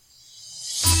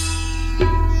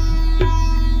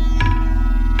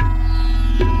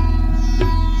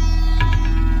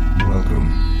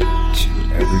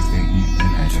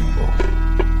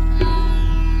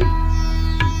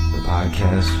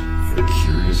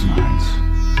Curious Minds.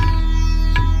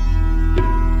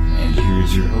 And here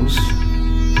is your host,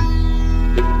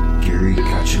 Gary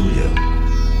Cacciolillo.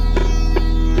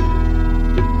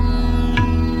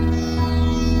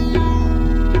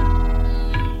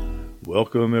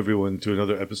 Welcome, everyone, to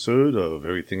another episode of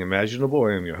Everything Imaginable.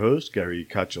 I am your host, Gary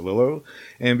Cacciolillo.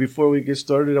 And before we get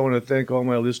started, I want to thank all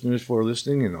my listeners for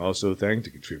listening and also thank the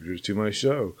contributors to my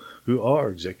show, who are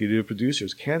executive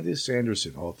producers Candace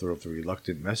Sanderson, author of The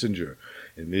Reluctant Messenger,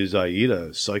 and Ms.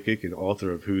 Aida, psychic and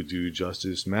author of Hoodoo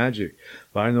Justice Magic,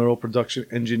 binaural production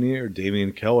engineer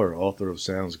Damian Keller, author of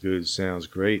Sounds Good, Sounds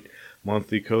Great,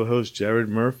 monthly co-host Jared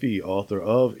Murphy, author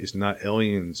of It's Not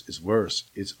Aliens, It's Worse,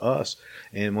 It's Us,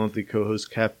 and monthly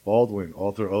co-host Kat Baldwin,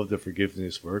 author of The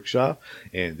Forgiveness Workshop.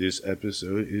 And this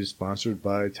episode is sponsored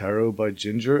by Tarot by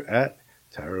Ginger at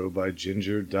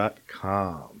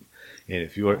tarotbyginger.com. And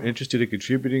if you are interested in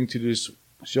contributing to this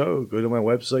show, go to my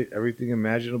website,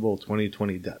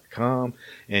 everythingimaginable2020.com,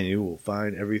 and you will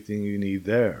find everything you need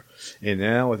there. And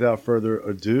now, without further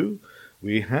ado,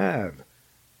 we have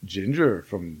Ginger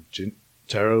from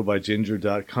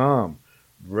tarotbyginger.com,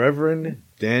 Reverend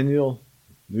Daniel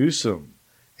Newsom,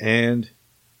 and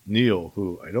Neil,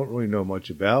 who I don't really know much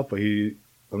about, but I'm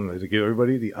going to give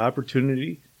everybody the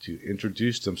opportunity to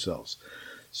introduce themselves.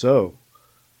 So,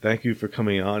 thank you for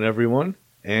coming on, everyone,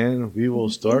 and we will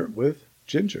start with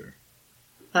Ginger.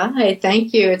 Hi,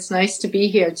 thank you. It's nice to be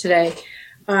here today.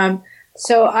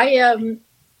 So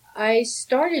I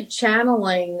started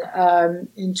channeling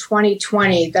in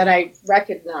 2020 that I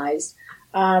recognized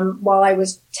while I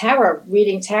was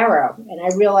reading tarot, and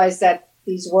I realized that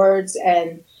these words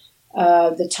and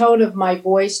the tone of my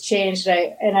voice changed,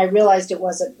 and I realized it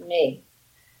wasn't me.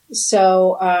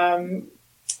 So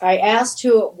I asked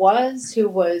who it was who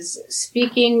was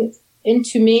speaking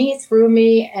into me, through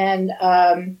me, and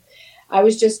I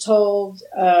was just told,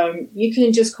 you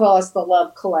can just call us the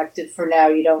Love Collective for now.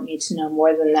 You don't need to know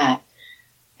more than that.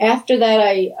 After that,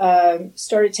 I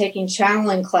started taking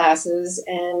channeling classes,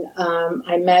 and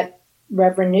I met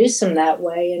Reverend Newsom that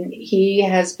way, and he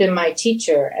has been my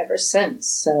teacher ever since.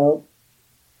 So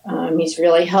he's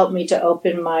really helped me to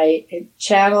open my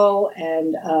channel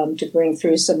and to bring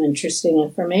through some interesting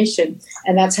information.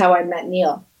 And that's how I met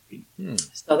Neil.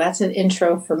 So that's an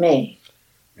intro for me.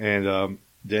 And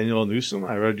Daniel Newsom,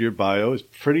 I read your bio. It's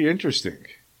pretty interesting.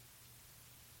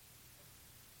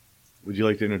 Would you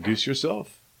like to introduce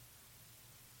yourself?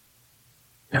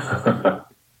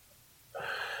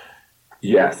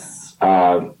 Yes.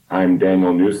 I'm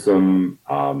Daniel Newsom.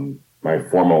 My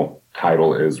formal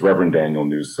title is Reverend Daniel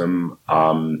Newsom.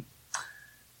 I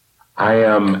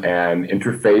am an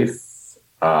interfaith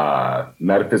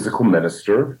metaphysical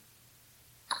minister,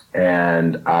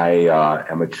 and I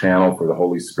am a channel for the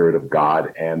Holy Spirit of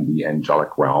God and the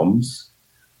angelic realms.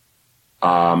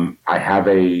 I have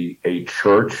a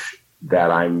church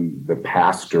that I'm the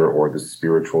pastor or the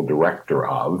spiritual director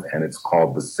of, and it's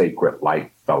called the Sacred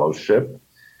Light Fellowship.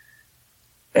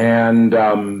 And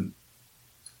the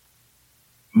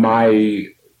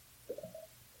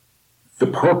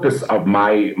purpose of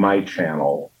my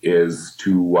channel is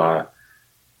to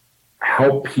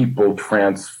help people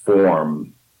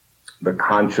transform the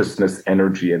consciousness,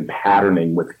 energy, and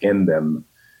patterning within them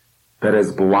that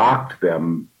has blocked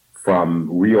them from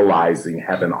realizing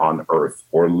heaven on earth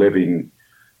or living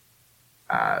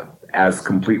as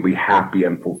completely happy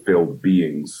and fulfilled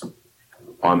beings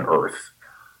on earth.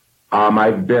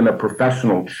 I've been a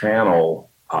professional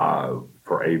channel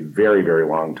for a very, very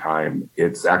long time.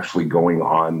 It's actually going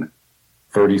on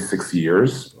 36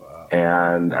 years. Wow.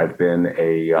 And I've been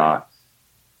a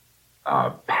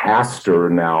pastor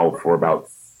now for about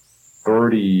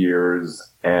 30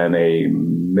 years and a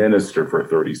minister for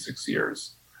 36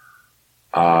 years.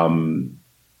 I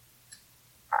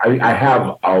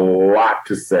have a lot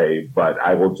to say, but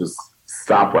I will just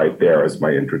stop right there as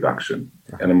my introduction.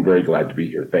 And I'm very glad to be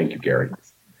here. Thank you, Gary.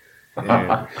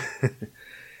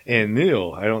 And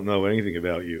Neil, I don't know anything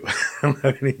about you. I don't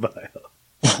have any bio.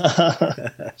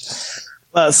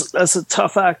 That's a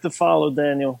tough act to follow,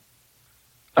 Daniel.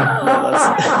 You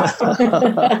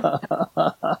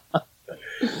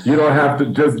don't have to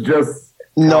just.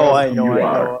 No, I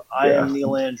know. I am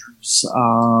Neil Andrews.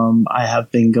 I have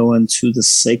been going to the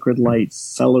Sacred Light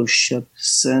Fellowship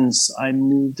since I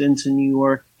moved into New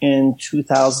York in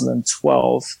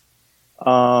 2012.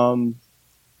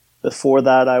 Before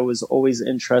that, I was always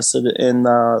interested in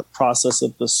the process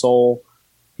of the soul,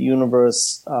 the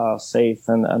universe, faith,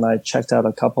 and I checked out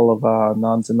a couple of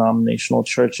non-denominational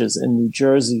churches in New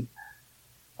Jersey.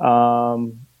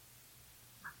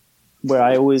 where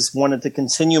I always wanted to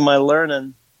continue my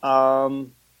learning.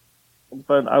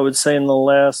 but I would say in the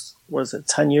last,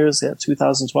 10 years? Yeah,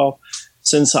 2012.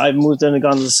 Since I've moved in and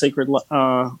gone to the Sacred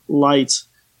Light,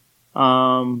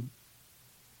 I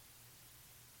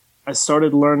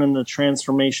started learning the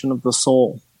transformation of the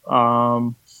soul.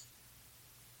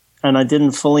 And I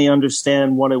didn't fully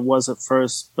understand what it was at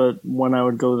first, but when I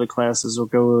would go to the classes or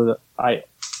go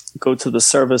to the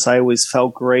service, I always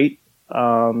felt great.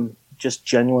 Just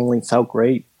genuinely felt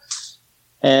great.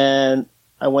 And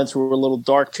I went through a little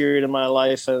dark period in my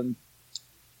life, and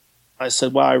I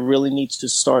said, wow, I really need to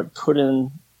start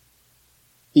putting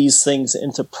these things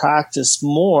into practice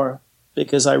more,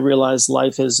 because I realized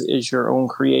life is your own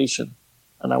creation.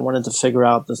 And I wanted to figure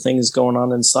out the things going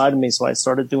on inside of me. So I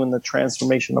started doing the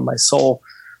transformation of my soul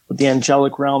with the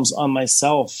angelic realms on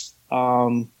myself,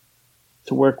 to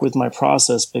work with my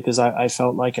process, because I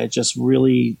felt like I just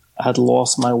really had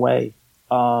lost my way.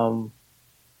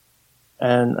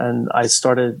 And I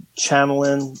started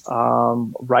channeling,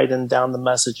 writing down the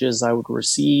messages I would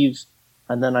receive.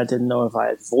 And then I didn't know if I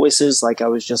had voices, like I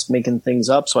was just making things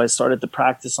up. So I started to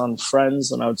practice on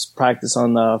friends, and I would practice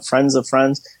on friends of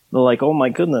friends. They're like, oh my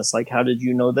goodness, like, how did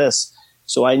you know this?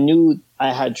 So I knew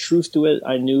I had truth to it.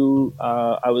 I knew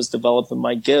I was developing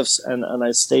my gifts, and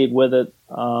I stayed with it,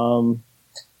 and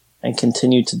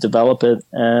continued to develop it.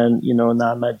 And,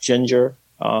 now I met Ginger,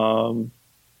 and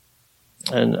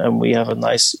we have a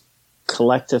nice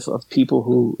collective of people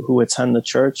who attend the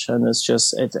church. And it's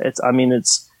just,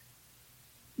 it's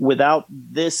without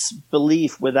this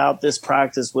belief, without this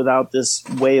practice, without this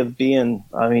way of being,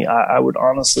 I would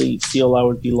honestly feel I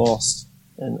would be lost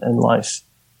in life.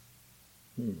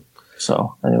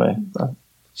 So anyway.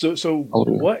 So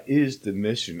what is the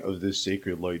mission of this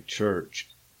Sacred Light Church?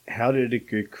 How did it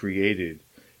get created?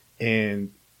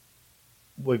 And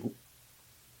like,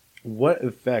 what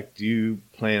effect do you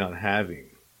plan on having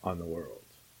on the world?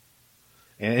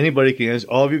 And anybody can answer,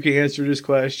 all of you can answer this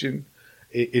question.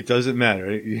 It doesn't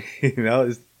matter.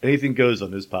 Anything goes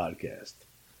on this podcast.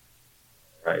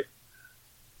 Right.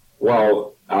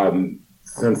 Well,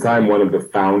 since I'm one of the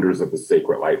founders of the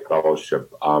Sacred Light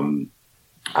Fellowship,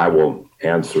 I will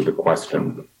answer the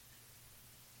question.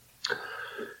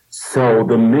 So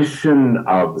the mission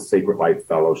of the Sacred Light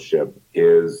Fellowship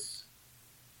is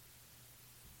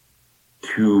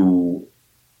to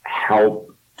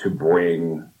help to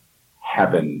bring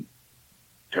heaven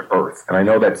to earth. And I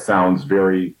know that sounds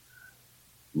very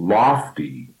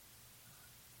lofty,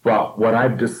 but what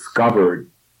I've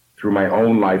discovered through my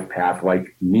own life path,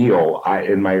 like Neil,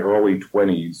 in my early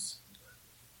 20s,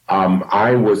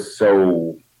 I was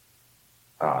so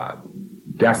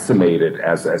decimated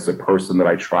as a person that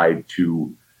I tried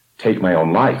to take my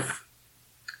own life.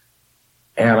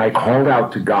 And I called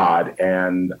out to God,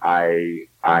 and I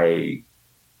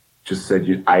just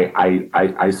said,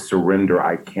 I surrender.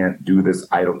 I can't do this.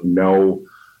 I don't know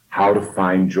how to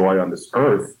find joy on this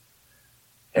earth.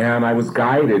 And I was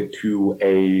guided to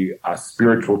a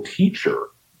spiritual teacher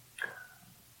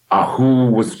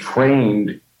who was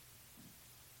trained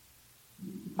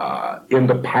in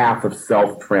the path of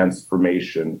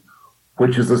self-transformation,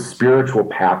 which is a spiritual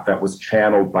path that was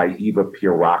channeled by Eva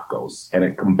Pierrakos, and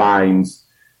it combines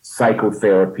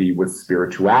psychotherapy with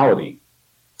spirituality.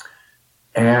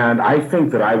 And I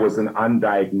think that I was an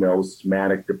undiagnosed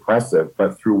manic depressive,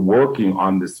 but through working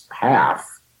on this path,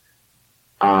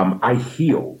 I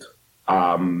healed.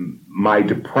 My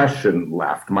depression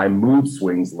left, my mood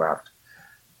swings left.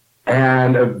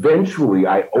 And eventually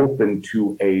I opened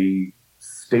to a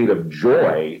state of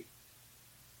joy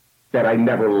that I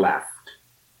never left.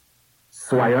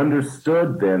 So I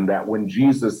understood then that when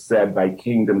Jesus said, "Thy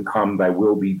kingdom come, thy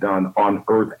will be done on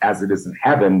earth as it is in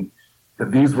heaven,"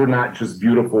 that these were not just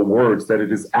beautiful words, that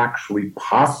it is actually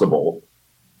possible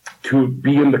to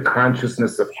be in the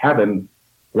consciousness of heaven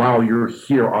while you're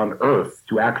here on earth,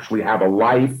 to actually have a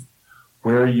life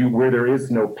where there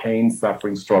is no pain,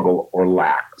 suffering, struggle, or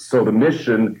lack. So the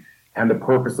mission and the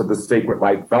purpose of the Sacred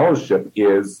Light Fellowship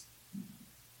is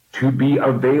to be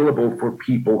available for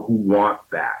people who want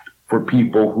that, for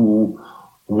people who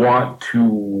want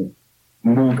to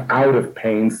move out of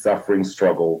pain, suffering,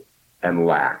 struggle, and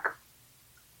lack.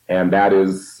 And that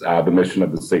is the mission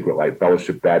of the Sacred Light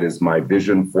Fellowship. That is my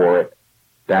vision for it.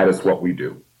 That is what we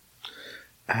do.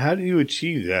 How do you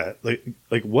achieve that?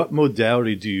 Like what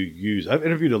modality do you use? I've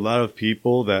interviewed a lot of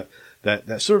people that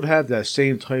sort of have that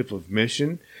same type of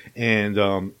mission,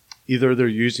 and either they're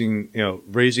using,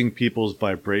 raising people's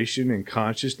vibration and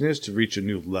consciousness to reach a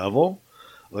new level.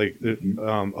 Like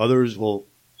others will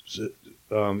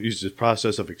use the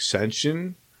process of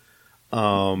ascension.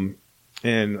 And,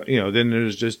 then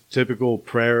there's just typical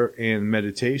prayer and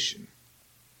meditation.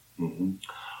 Mm-hmm.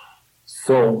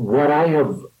 So what I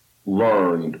have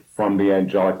learned from the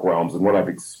angelic realms and what I've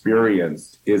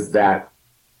experienced is that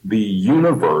the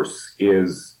universe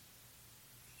is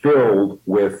filled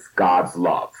with God's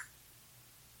love.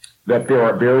 That there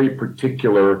are very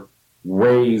particular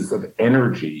rays of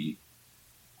energy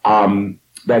that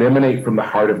emanate from the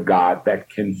heart of God that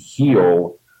can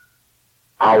heal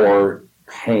our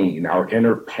pain, our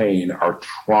inner pain, our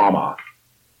trauma,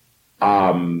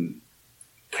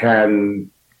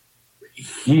 can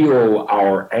heal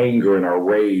our anger and our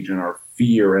rage and our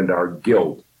fear and our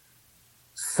guilt.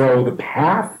 So the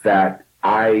path that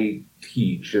I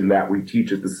teach and that we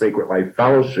teach at the Sacred Life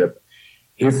Fellowship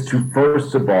is to,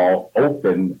 first of all,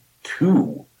 open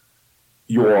to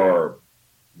your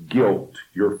guilt,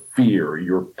 your fear,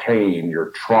 your pain,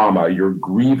 your trauma, your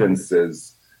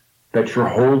grievances that you're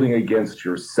holding against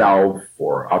yourself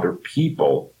or other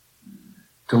people,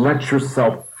 to let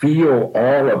yourself feel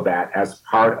all of that as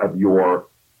part of your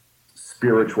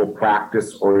spiritual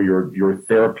practice or your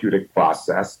therapeutic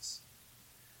process.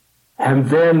 And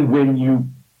then when you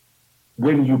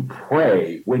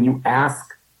pray, when you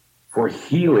ask for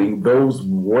healing, those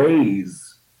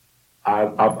ways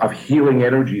of healing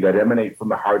energy that emanate from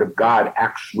the heart of God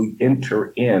actually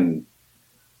enter in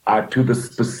to the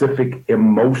specific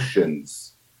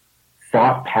emotions,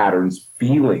 thought patterns,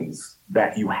 feelings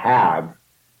that you have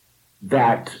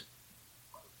that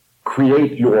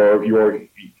create your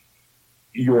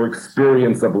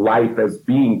experience of life as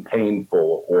being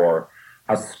painful or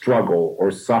a struggle or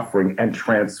suffering, and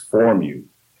transform you.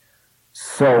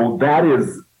 So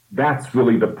that's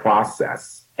really the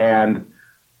process. And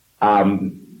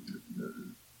the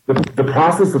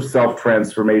process of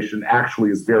self-transformation actually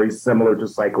is very similar to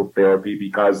psychotherapy,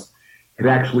 because it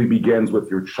actually begins with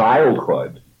your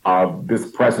childhood of this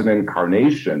present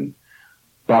incarnation.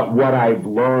 But what I've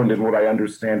learned and what I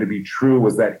understand to be true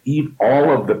is that all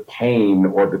of the pain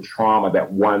or the trauma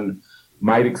that one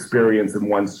might experience in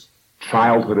one's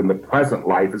childhood in the present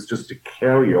life is just a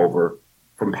carryover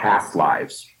from past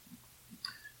lives.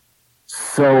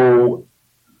 So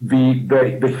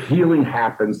the healing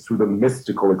happens through the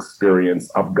mystical experience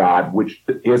of God, which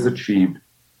is achieved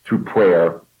through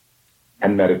prayer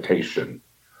and meditation.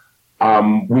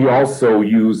 We also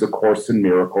use A Course in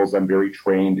Miracles. I'm very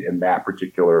trained in that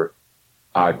particular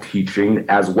teaching,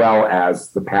 as well as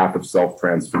the Path of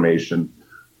Self-Transformation,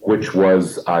 which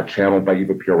was channeled by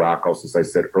Eva Pierrakos, as I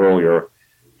said earlier.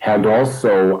 And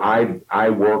also, I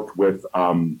worked with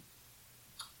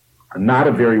not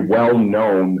a very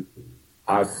well-known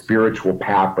spiritual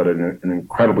path, but an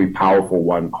incredibly powerful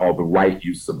one called The Right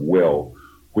Use of Will,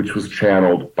 which was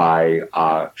channeled by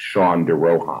Sean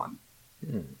DeRohan.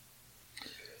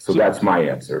 So that's my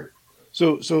answer.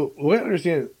 So what I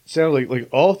understand, it sounds like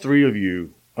all three of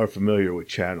you are familiar with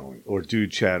channeling or do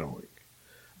channeling.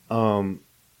 When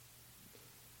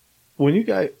you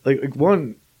guys like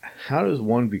one, how does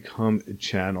one become a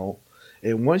channel?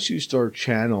 And once you start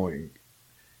channeling,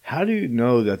 how do you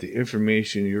know that the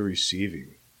information you're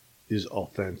receiving is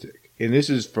authentic? And this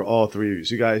is for all three of you.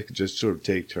 So you guys can just sort of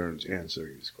take turns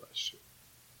answering this question.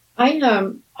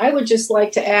 I would just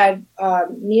like to add,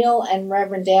 Neil and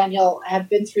Reverend Daniel have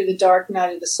been through the dark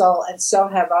night of the soul, and so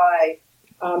have I.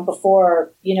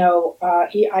 Before,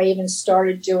 I even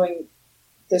started doing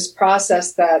this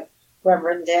process that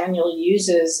Reverend Daniel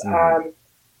uses.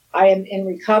 I am in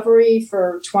recovery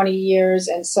for 20 years,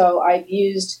 and so I've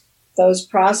used those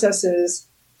processes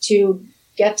to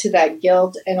get to that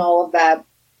guilt and all of that.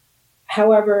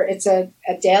 However, it's a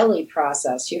daily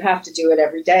process. You have to do it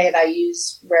every day. And I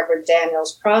use Reverend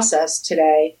Daniel's process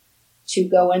today to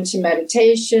go into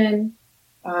meditation,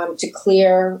 to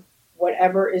clear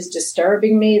whatever is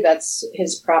disturbing me. That's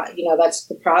that's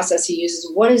the process he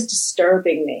uses. What is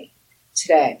disturbing me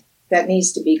today that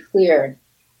needs to be cleared?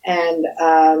 And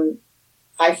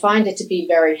I find it to be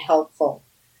very helpful.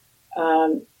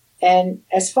 And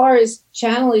as far as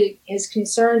channeling is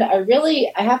concerned, I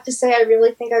have to say, I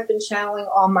really think I've been channeling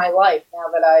all my life now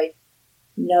that I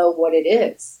know what it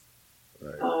is.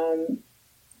 Right.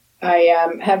 I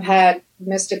have had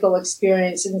mystical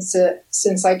experiences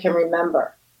since I can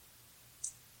remember.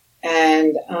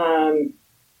 And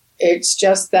it's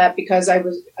just that because I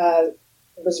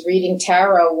was reading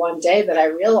tarot one day that I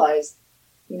realized,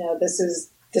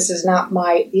 these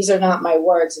are not my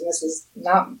words, and this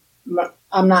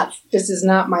is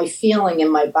not my feeling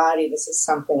in my body. This is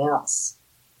something else.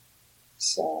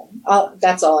 So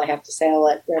that's all I have to say. I'll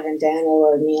let Reverend Daniel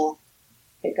or Neil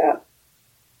pick up.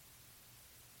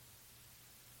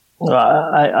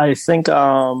 I think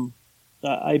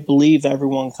I believe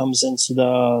everyone comes into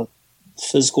the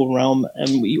physical realm,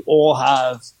 and we all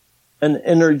have an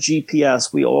inner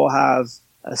GPS. We all have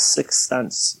a sixth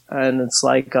sense, and it's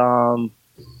like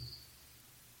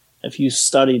if you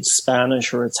studied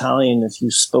Spanish or Italian, if you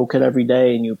spoke it every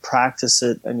day and you practice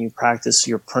it and you practice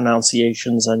your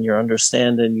pronunciations and your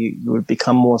understanding, you would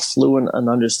become more fluent and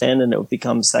understanding. It would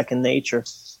become second nature.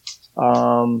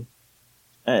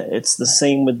 It's the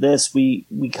same with this. We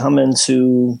come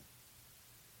into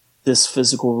this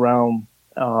physical realm,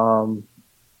 and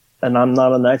I'm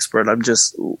not an expert. I'm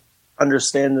just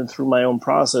understanding through my own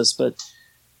process, but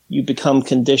you become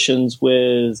conditioned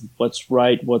with what's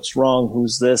right, what's wrong,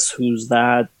 who's this, who's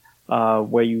that,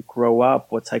 where you grow up,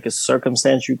 what type of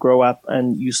circumstance you grow up,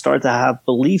 and you start to have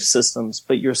belief systems,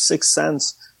 but your sixth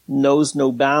sense knows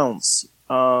no bounds.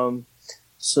 So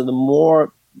the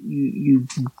more you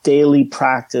daily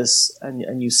practice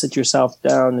and you sit yourself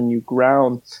down and you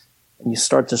ground and you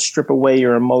start to strip away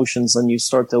your emotions and you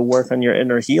start to work on your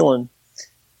inner healing,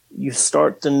 you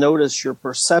start to notice your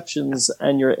perceptions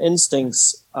and your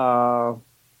instincts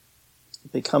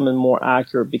becoming more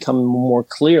accurate, becoming more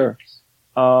clear.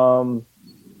 And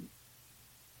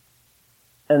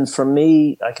for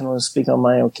me, I can only speak on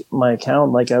my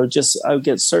account. Like I would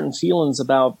get certain feelings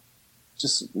about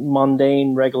just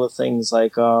mundane, regular things,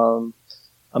 like I'm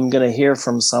going to hear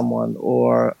from someone,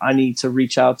 or I need to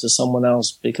reach out to someone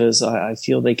else because I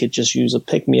feel they could just use a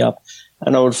pick-me-up.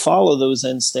 And I would follow those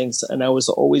instincts, and I was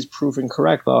always proven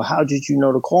correct. Well, how did you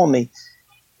know to call me?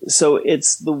 So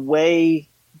it's the way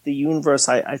the universe,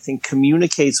 I think,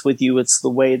 communicates with you. It's the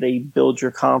way they build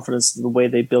your confidence, the way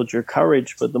they build your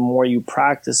courage. But the more you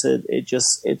practice it,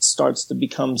 it starts to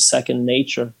become second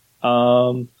nature.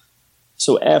 So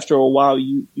after a while,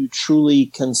 you truly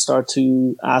can start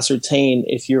to ascertain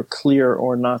if you're clear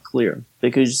or not clear.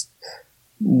 Because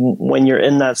when you're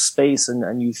in that space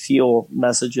and you feel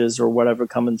messages or whatever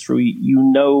coming through, you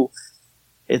know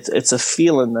it's a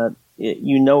feeling that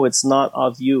you know it's not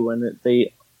of you, and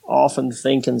they often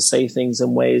think and say things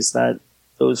in ways that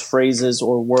those phrases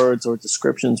or words or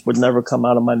descriptions would never come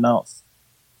out of my mouth.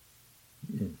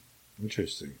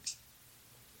 Interesting.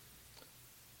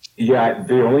 Yeah,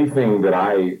 the only thing that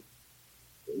I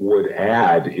would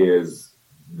add is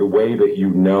the way that you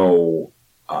know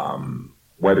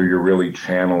whether you're really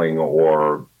channeling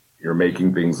or you're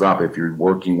making things up. If you're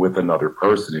working with another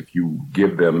person, if you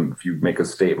make a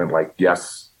statement like,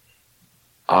 yes,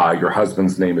 your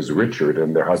husband's name is Richard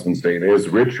and their husband's name is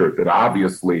Richard, then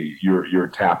obviously you're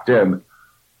tapped in.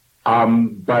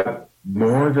 But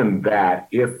more than that,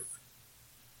 if,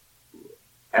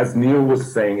 as Neil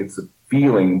was saying, it's a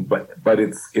feeling, but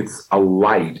it's a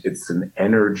light, it's an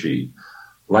energy.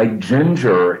 Like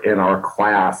Ginger in our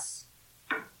class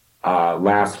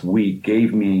last week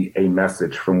gave me a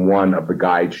message from one of the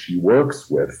guides she works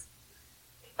with,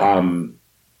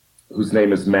 whose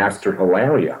name is Master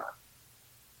Hilaria.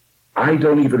 I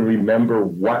don't even remember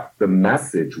what the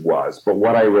message was, but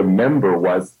what I remember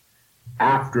was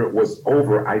after it was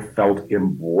over, I felt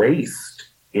embraced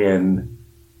in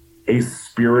a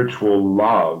spiritual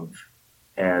love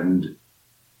and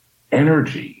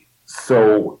energy.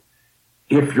 So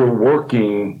if you're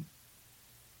working,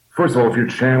 first of all, if you're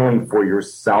channeling for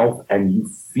yourself and you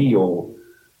feel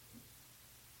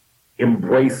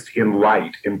embraced in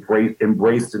light,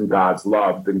 embraced in God's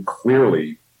love, then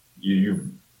clearly you've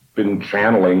been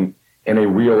channeling in a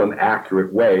real and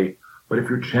accurate way. But if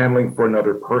you're channeling for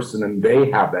another person and they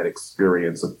have that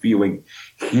experience of feeling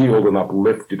healed and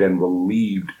uplifted and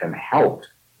relieved and helped,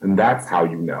 then that's how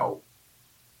you know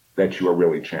that you are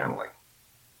really channeling.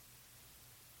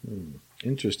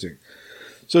 Interesting.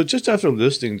 So just after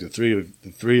listening to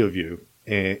the three of you,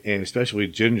 and especially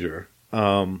Ginger,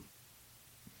 it's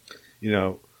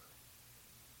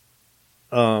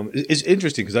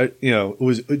interesting because it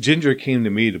was Ginger came to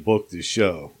me to book this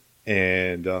show,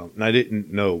 and I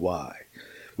didn't know why,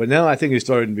 but now I think it's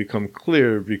starting to become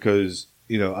clear because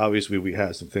obviously we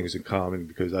have some things in common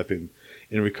because I've been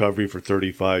in recovery for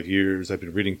 35 years. I've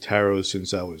been reading tarot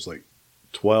since I was like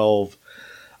 12.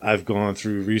 I've gone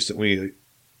through recently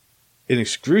an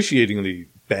excruciatingly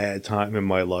bad time in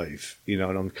my life, and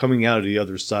I'm coming out of the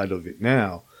other side of it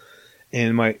now.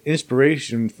 And my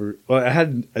inspiration I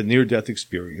had a near-death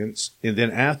experience, and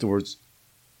then afterwards,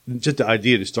 just the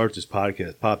idea to start this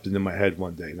podcast popped into my head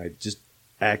one day, and I just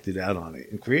acted out on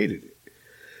it and created it.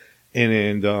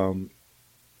 And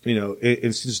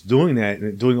since doing that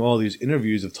and doing all these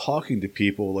interviews of talking to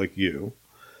people like you,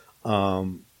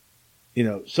 some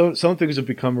things have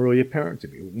become really apparent to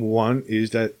me. One is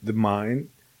that the mind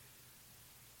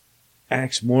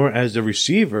acts more as a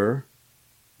receiver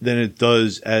than it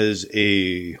does as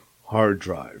a hard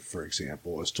drive, for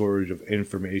example, a storage of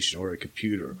information or a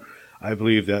computer. I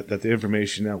believe that the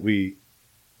information that we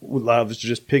allow us to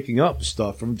just picking up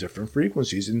stuff from different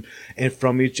frequencies and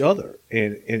from each other.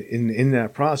 And in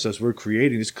that process, we're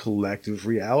creating this collective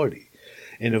reality.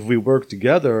 And if we work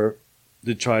together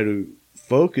to try to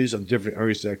focus on different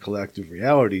areas of that collective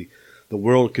reality, the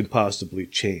world can possibly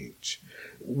change.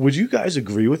 Would you guys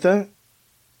agree with that?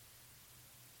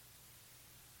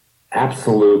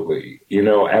 Absolutely.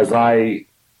 As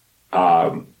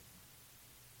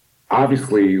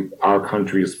obviously our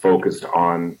country is focused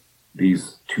on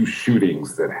these 2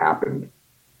 shootings that happened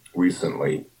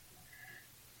recently.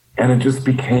 And it just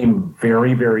became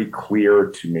very, very clear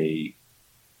to me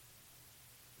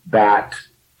that,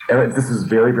 and this is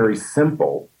very, very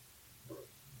simple,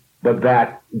 but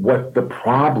that what the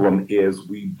problem is,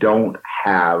 we don't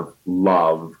have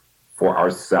love for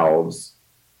ourselves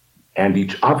and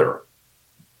each other.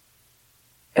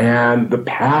 And the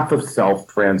path of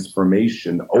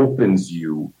self-transformation opens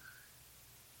you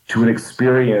to an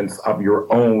experience of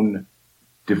your own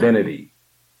divinity,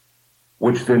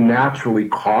 which then naturally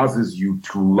causes you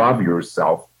to love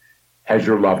yourself as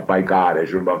you're loved by God,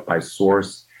 as you're loved by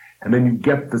Source. And then you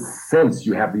get the sense,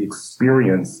 you have the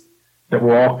experience that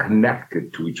we're all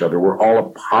connected to each other. We're all a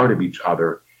part of each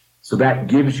other. So that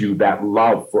gives you that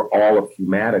love for all of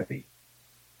humanity.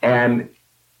 And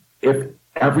if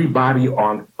everybody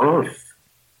on earth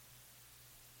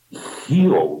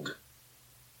healed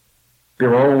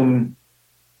their own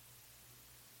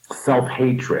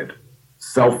self-hatred,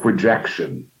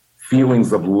 self-rejection,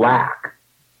 feelings of lack,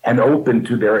 and open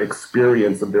to their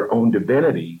experience of their own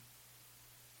divinity,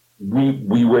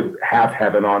 we would have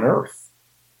heaven on earth.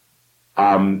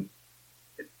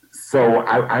 So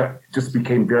I just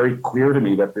became very clear to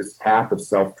me that this path of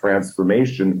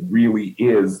self-transformation really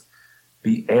is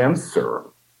the answer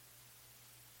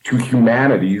to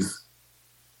humanity's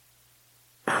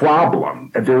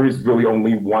problem. And there is really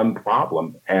only one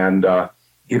problem, and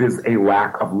it is a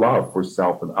lack of love for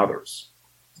self and others.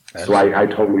 So I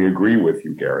totally agree with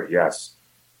you, Gary. Yes.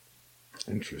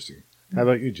 Interesting. How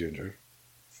about you, Ginger?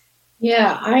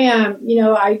 Yeah,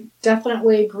 I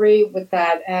definitely agree with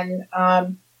that. And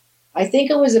I think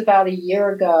it was about a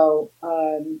year ago,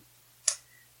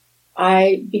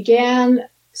 I began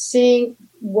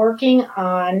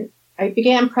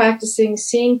practicing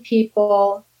seeing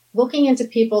people, looking into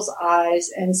people's eyes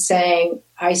and saying,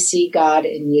 I see God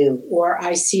in you, or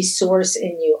I see Source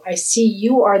in you. I see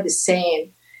you are the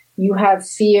same. You have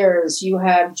fears, you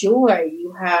have joy,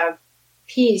 you have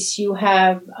peace, you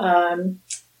have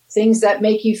things that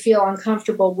make you feel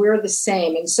uncomfortable. We're the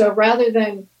same. And so rather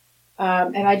than,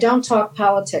 and I don't talk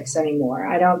politics anymore.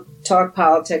 I don't talk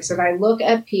politics. And I look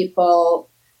at people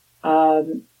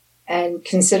and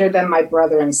consider them my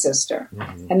brother and sister.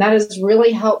 Mm-hmm. And that has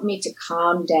really helped me to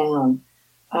calm down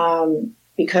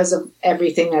because of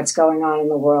everything that's going on in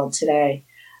the world today.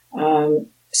 And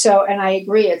I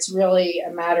agree, it's really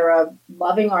a matter of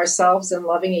loving ourselves and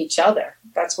loving each other.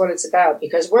 That's what it's about,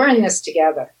 because we're in this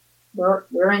together.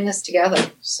 We're in this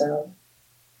together. So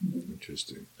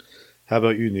interesting. How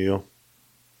about you, Neil?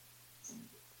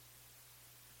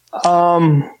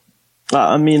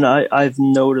 I mean, I've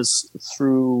noticed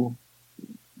through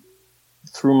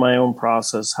my own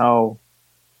process how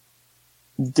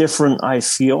different I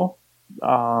feel.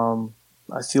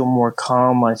 I feel more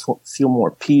calm. I feel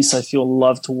more peace. I feel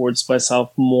love towards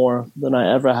myself more than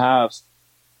I ever have.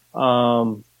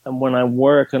 And when I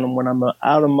work and when I'm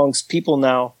out amongst people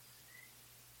now,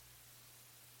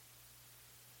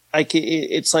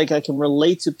 it's like I can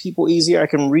relate to people easier. I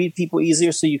can read people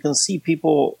easier, so you can see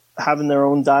people having their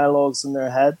own dialogues in their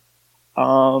head.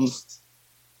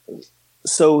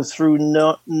 So through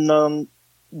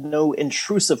no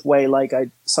intrusive way, like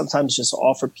I sometimes just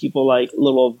offer people like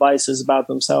little advices about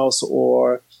themselves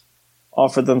or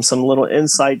offer them some little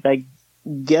insight that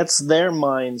gets their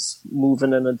minds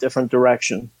moving in a different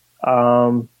direction.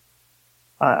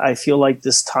 I feel like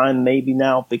this time maybe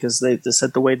now, because they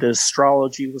said the way the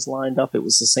astrology was lined up, it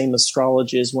was the same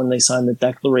astrology as when they signed the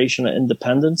Declaration of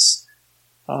Independence.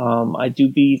 I do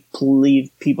believe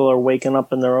people are waking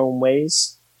up in their own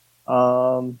ways.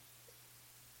 But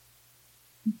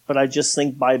I just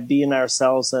think by being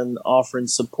ourselves and offering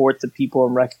support to people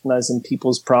and recognizing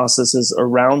people's processes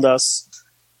around us,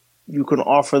 you can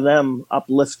offer them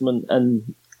upliftment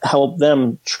and help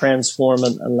them transform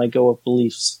and let go of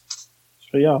beliefs.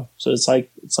 So yeah, so it's like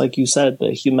you said,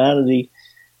 the humanity,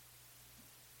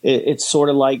 it's sort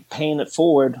of like paying it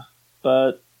forward,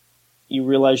 but you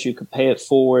realize you could pay it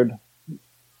forward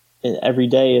every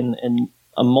day in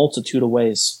a multitude of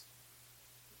ways.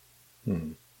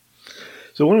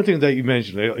 So one of the things that you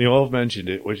mentioned, you all have mentioned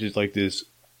it, which is like this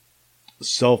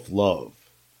self-love.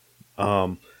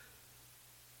 For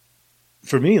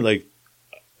me, like,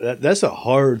 that's a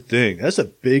hard thing. That's a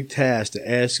big task to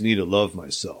ask me to love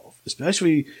myself,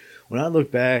 especially when I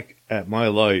look back at my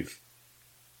life.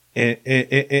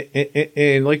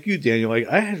 And like you, Daniel, like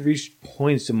I had reached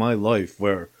points in my life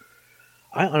where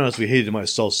I honestly hated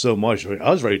myself so much. Like,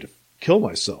 I was ready to kill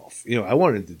myself. You know, I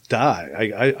wanted to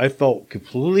die. I felt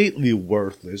completely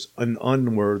worthless and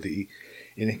unworthy,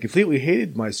 and I completely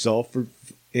hated myself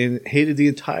and hated the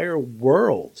entire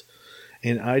world.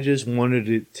 And I just wanted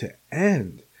it to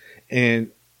end.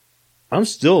 And I'm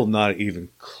still not even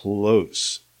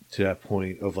close to that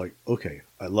point of like, okay,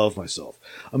 I love myself.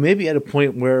 I'm maybe at a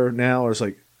point where now it's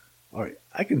like, all right,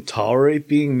 I can tolerate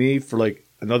being me for like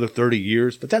another 30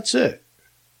 years, but that's it.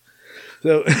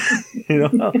 So, you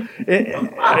know,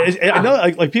 I know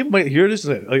like people might hear this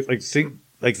and like think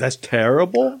like that's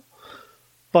terrible,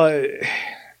 but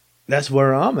that's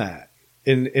where I'm at.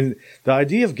 And the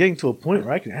idea of getting to a point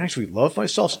where I can actually love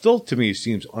myself still to me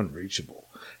seems unreachable.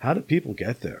 How do people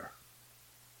get there?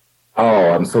 Oh,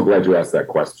 I'm so glad you asked that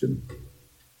question.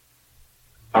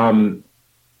 You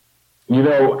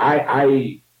know,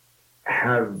 I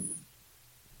have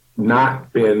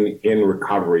not been in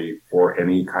recovery for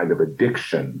any kind of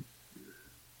addiction,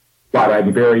 but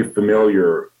I'm very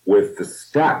familiar with the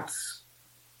steps.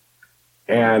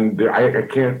 And I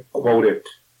can't quote it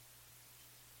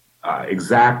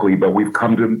exactly, but we've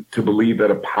come to believe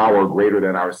that a power greater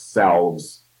than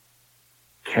ourselves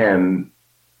can,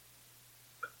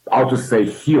 I'll just say,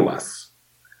 heal us.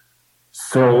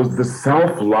 So the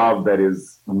self-love that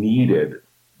is needed,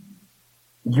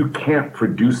 you can't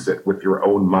produce it with your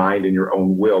own mind and your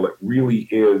own will. It really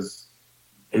is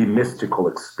a mystical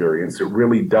experience. It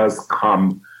really does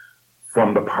come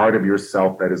from the part of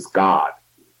yourself that is God.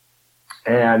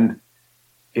 And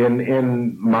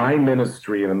in my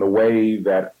ministry and in the way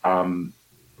that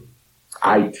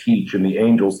I teach and the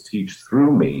angels teach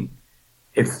through me,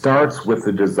 it starts with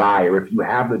the desire. If you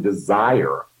have the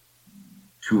desire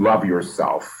to love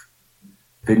yourself,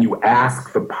 then you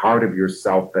ask the part of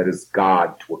yourself that is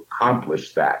God to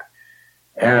accomplish that.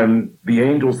 And the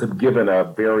angels have given a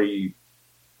very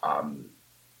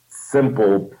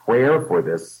simple prayer for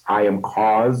this. I am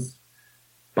caused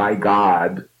by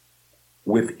God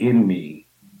within me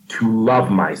to love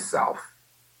myself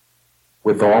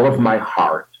with all of my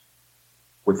heart,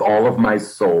 with all of my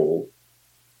soul,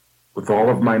 with all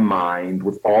of my mind,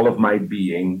 with all of my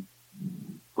being,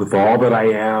 with all that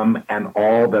I am and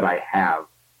all that I have.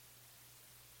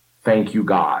 Thank you,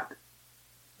 God.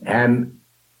 And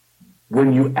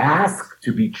when you ask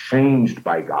to be changed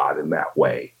by God in that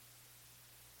way,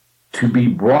 to be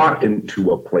brought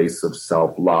into a place of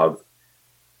self-love,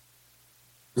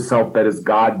 self that is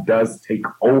God does take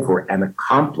over and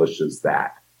accomplishes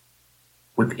that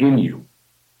within you.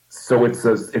 So it's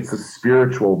a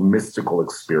spiritual, mystical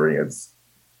experience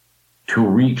to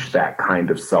reach that kind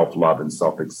of self-love and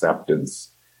self-acceptance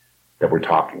that we're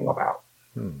talking about.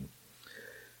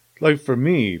 Like for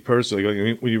me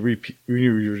personally, when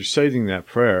you're reciting that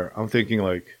prayer, I'm thinking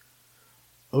like,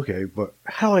 okay, but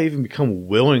how do I even become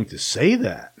willing to say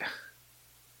that?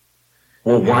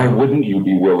 Well, why wouldn't you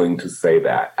be willing to say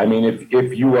that? I mean,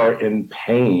 if you are in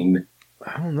pain,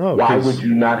 I don't know. Why would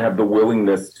you not have the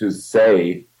willingness to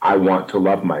say, I want to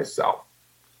love myself,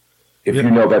 if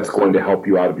you know that's going to help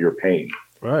you out of your pain?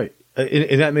 Right.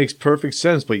 And that makes perfect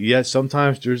sense. But yet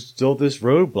sometimes there's still this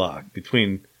roadblock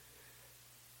between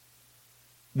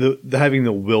the having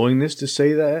the willingness to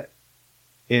say that.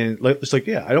 And it's like,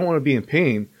 yeah, I don't want to be in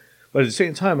pain. But at the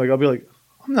same time, like I'll be like,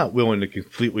 I'm not willing to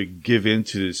completely give in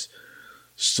to this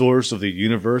source of the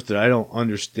universe that I don't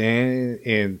understand.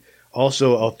 And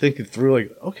also I'll think it through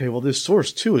like, okay, well, this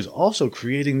source too is also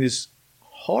creating this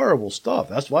horrible stuff.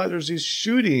 That's why there's these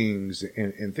shootings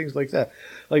and things like that.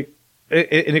 Like,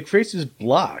 and it creates this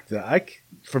block that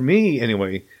for me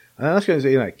anyway, I'm not going to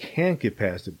say I can't get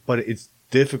past it, but it's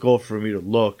difficult for me to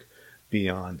look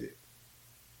beyond it.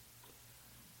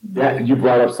 Yeah, you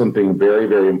brought up something very,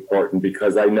 very important,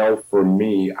 because I know for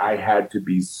me, I had to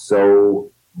be so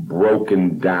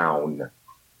broken down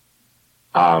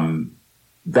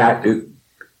that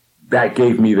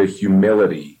gave me the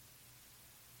humility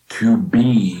to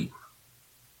be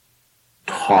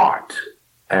taught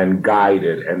and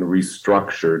guided and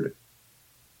restructured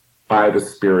by the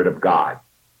Spirit of God.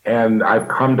 And I've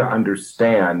come to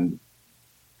understand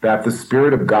that the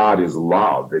Spirit of God is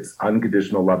love. It's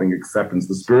unconditional loving acceptance.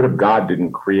 The Spirit of God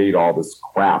didn't create all this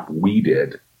crap. We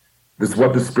did. This is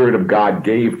what the Spirit of God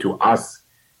gave to us,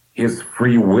 is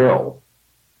free will.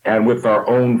 And with our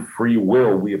own free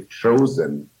will, we have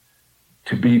chosen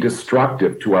to be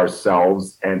destructive to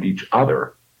ourselves and each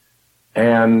other.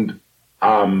 And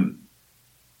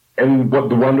what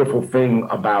the wonderful thing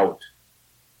about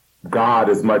God,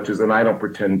 as much as, and I don't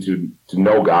pretend to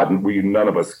know God, and none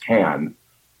of us can,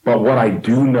 but what I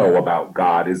do know about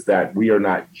God is that we are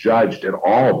not judged at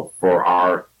all for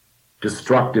our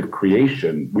destructive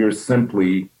creation. We're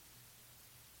simply,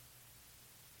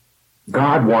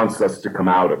 God wants us to come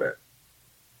out of it.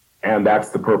 And that's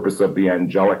the purpose of the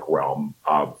angelic realm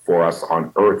for us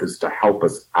on earth, is to help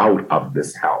us out of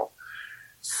this hell.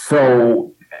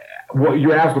 So what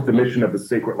you asked what the mission of the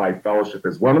Sacred Life Fellowship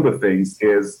is. One of the things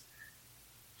is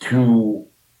to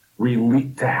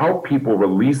help people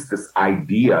release this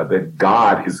idea that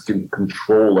God is in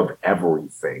control of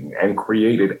everything and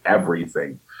created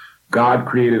everything. God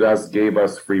created us, gave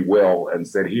us free will, and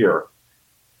said, here,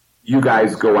 you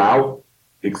guys go out,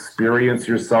 experience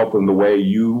yourself in the way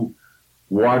you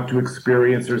want to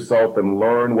experience yourself, and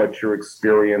learn what your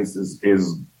experience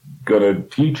is going to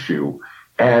teach you.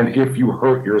 And if you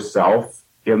hurt yourself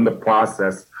in the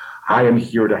process, I am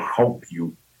here to help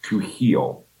you to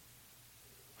heal.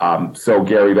 So,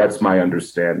 Gary, that's my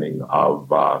understanding of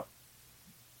God.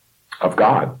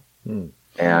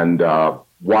 And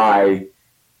why,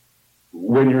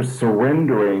 when you're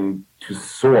surrendering to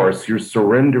Source, you're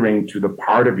surrendering to the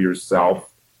part of yourself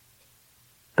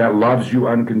that loves you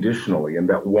unconditionally and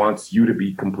that wants you to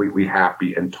be completely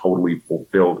happy and totally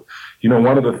fulfilled. You know,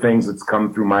 one of the things that's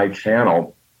come through my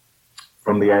channel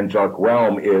from the angelic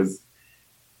realm is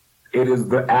it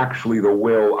is actually the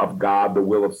will of God, the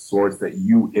will of Source, that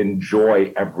you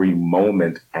enjoy every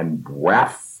moment and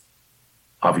breath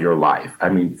of your life. I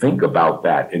mean, think about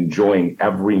that, enjoying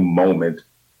every moment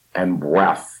and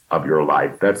breath of your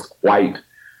life. That's quite,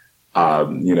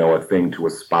 a thing to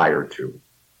aspire to.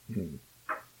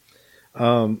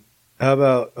 How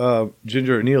about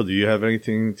Ginger Neil? Do you have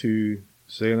anything to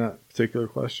say on that particular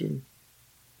question?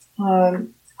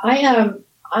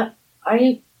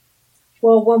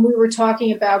 Well, when we were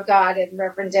talking about God and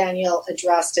Reverend Daniel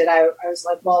addressed it, I was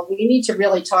like, well, we need to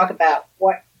really talk about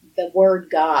what the word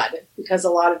God, because a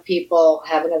lot of people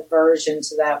have an aversion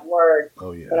to that word.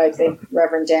 Oh, yeah. But I think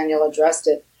Reverend Daniel addressed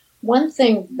it. One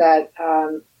thing that,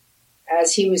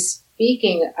 as he was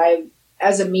speaking,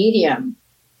 as a medium,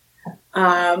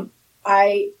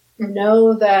 I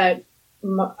know that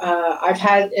I've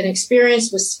had an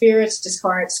experience with spirits,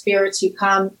 discarnate spirits, who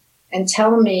come and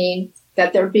tell me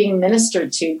that they're being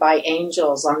ministered to by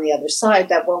angels on the other side,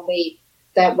 that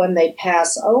when they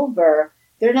pass over,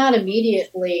 they're not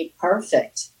immediately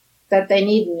perfect, that they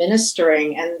need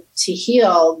ministering and to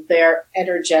heal their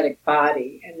energetic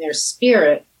body and their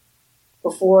spirit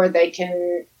before they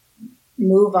can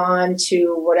move on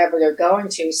to whatever they're going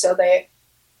to. So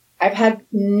I've had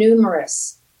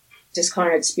numerous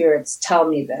discarnate spirits tell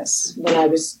me this when I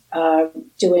was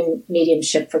doing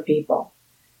mediumship for people,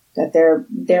 that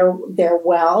they're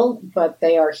well, but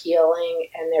they are healing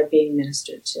and they're being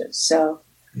ministered to. So,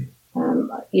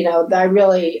 I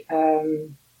really,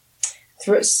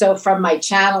 so from my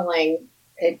channeling,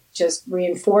 it just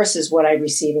reinforces what I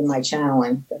receive in my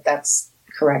channeling, that's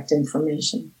correct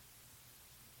information.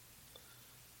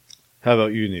 How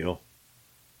about you, Neil?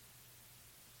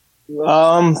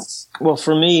 Well,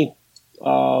 for me,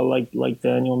 like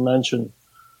Daniel mentioned,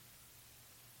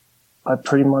 I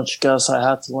pretty much guess I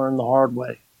had to learn the hard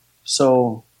way.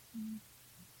 So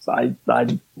I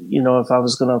if I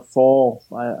was going to fall,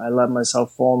 I let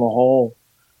myself fall in the hole.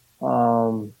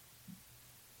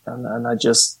 And I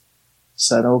just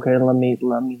said, okay, let me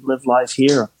live life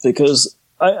here, because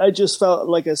I just felt,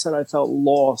 like I said, I felt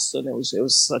lost, and it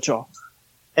was such a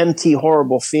empty,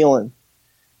 horrible feeling.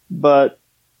 But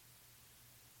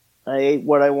I ate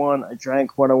what I want. I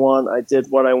drank what I want. I did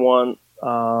what I want.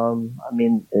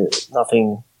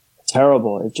 Nothing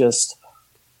terrible. It just,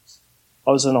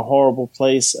 I was in a horrible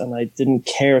place, and I didn't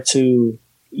care to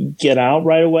get out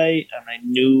right away. And I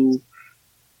knew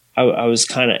I was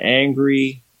kind of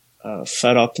angry,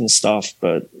 fed up and stuff.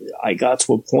 But I got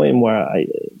to a point where I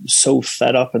was so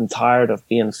fed up and tired of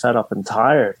being fed up and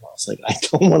tired. I was like, I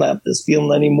don't want to have this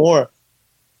feeling anymore.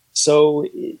 So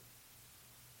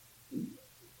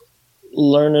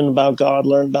learning about God,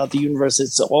 learning about the universe,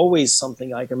 it's always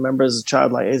something I can remember as a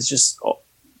child. Like, it's just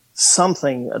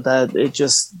something that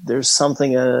there's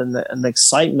something, an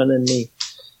excitement in me.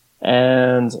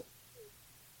 And,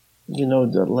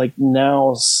 like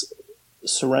now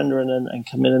surrendering and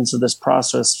committing to this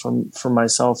process for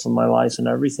myself and my life and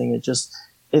everything,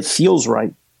 it feels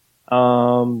right.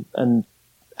 And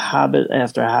habit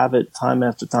after habit, time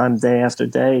after time, day after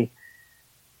day,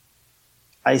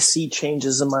 I see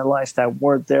changes in my life that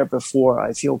weren't there before.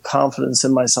 I feel confidence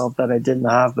in myself that I didn't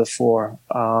have before.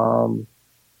 I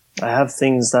have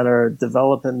things that are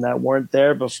developing that weren't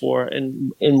there before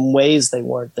in ways they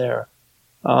weren't there.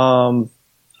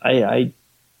 I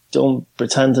don't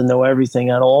pretend to know everything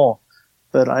at all,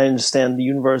 but I understand the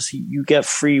universe, you get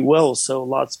free will. So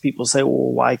lots of people say,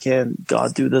 well, why can't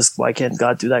God do this? Why can't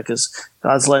God do that? Because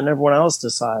God's letting everyone else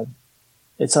decide.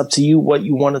 It's up to you what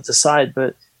you want to decide.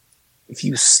 But if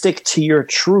you stick to your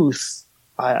truth,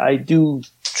 I do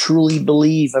truly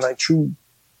believe, and I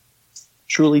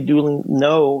truly do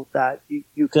know that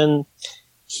you can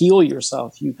heal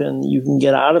yourself. You can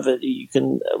get out of it. You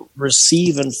can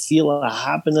receive and feel a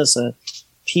happiness, a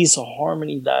peace, a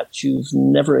harmony that you've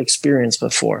never experienced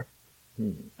before.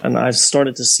 And I've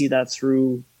started to see that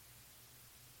through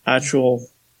actual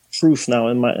proof now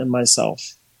in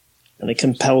myself, and it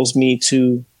compels me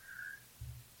to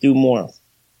do more.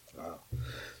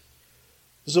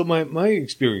 So my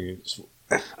experience,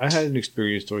 I had an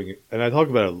experience during, and I talk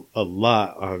about it a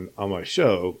lot on my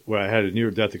show, where I had a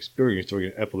near-death experience during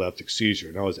an epileptic seizure,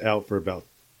 and I was out for about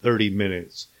 30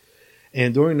 minutes.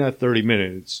 And during that 30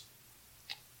 minutes,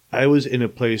 I was in a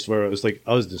place where I was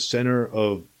the center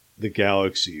of the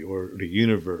galaxy or the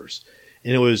universe,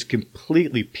 and it was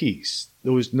completely peace.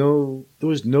 There was no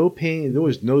pain, there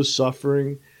was no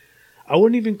suffering. I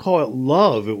wouldn't even call it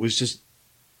love. It was just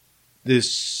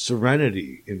this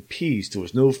serenity and peace. There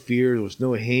was no fear. There was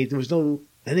no hate. There was no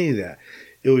any of that.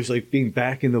 It was like being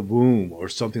back in the womb or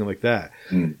something like that.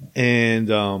 And,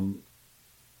 and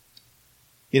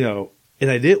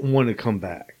I didn't want to come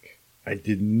back. I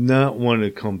did not want to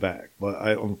come back. But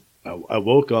I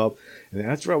woke up, and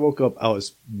after I woke up, I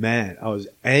was mad. I was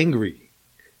angry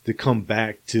to come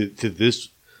back to this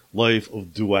life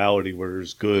of duality where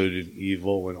there's good and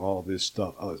evil and all this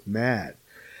stuff. I was mad.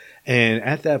 And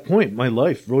at that point, my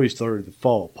life really started to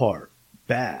fall apart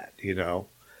bad,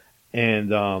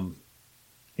 and, and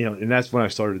that's when I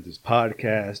started this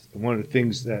podcast. And one of the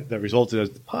things that resulted as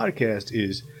the podcast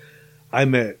is I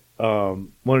met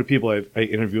one of the people I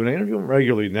interview, and I interview him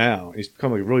regularly now. He's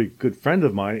become a really good friend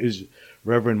of mine, is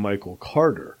Reverend Michael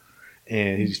Carter.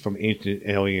 And he's from Ancient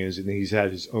Aliens, and he's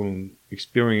had his own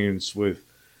experience with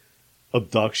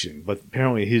abduction. But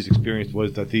apparently his experience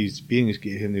was that these beings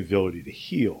gave him the ability to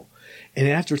heal. And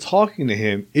after talking to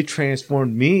him, it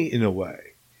transformed me in a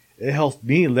way. It helped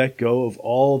me let go of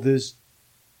all this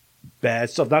bad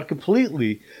stuff. Not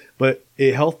completely, but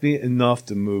it helped me enough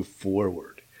to move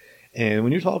forward. And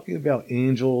when you're talking about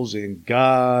angels and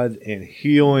God and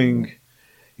healing,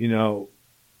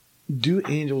 do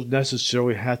angels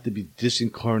necessarily have to be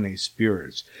disincarnate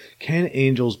spirits? Can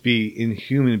angels be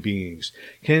inhuman beings?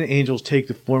 Can angels take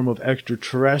the form of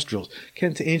extraterrestrials?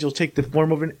 Can angels take the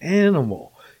form of an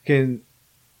animal? And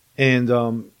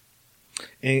when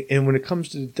it comes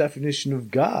to the definition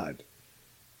of God,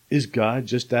 is God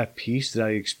just that peace that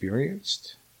I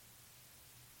experienced?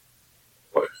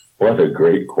 What a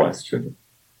great question.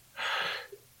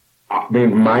 I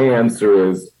mean, my answer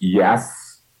is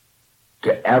yes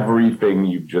to everything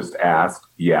you've just asked.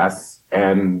 Yes.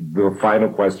 And the final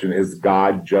question, is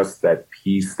God just that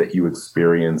peace that you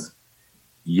experience?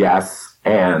 Yes.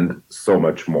 And so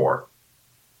much more.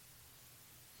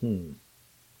 Neil,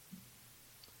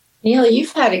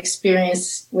 you've had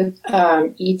experience with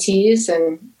ETs,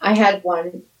 and I had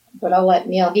one, but I'll let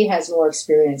Neil, he has more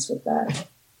experience with that.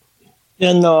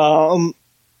 Yeah, no,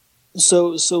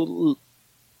 so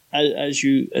as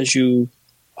you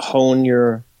hone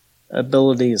your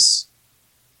abilities,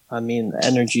 I mean,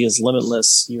 energy is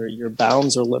limitless. Your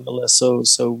bounds are limitless.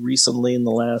 So recently, in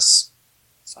the last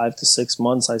 5 to 6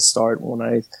 months, when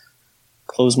I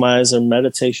close my eyes in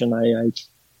meditation, I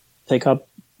pick up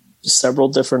several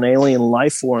different alien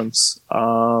life forms.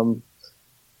 And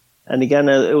again,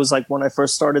 it was like when I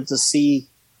first started to see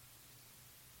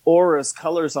auras,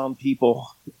 colors on people.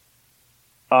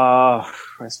 When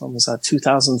was that?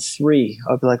 2003.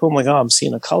 I'd be like, oh my God, I'm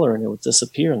seeing a color, and it would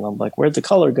disappear. And I'm like, where'd the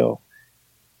color go?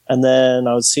 And then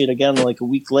I would see it again like a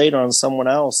week later on someone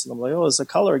else. And I'm like, oh, it's a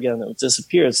color again. And it would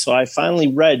disappear. So I finally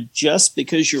read, just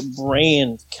because your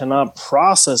brain cannot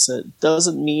process it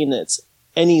doesn't mean it's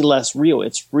any less real.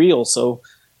 It's real. So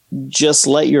just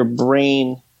let your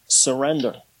brain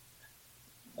surrender.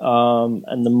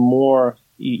 And the more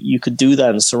you could do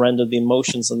that and surrender the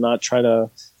emotions and not try to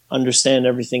understand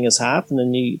everything that's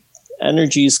happening,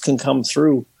 energies can come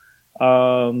through.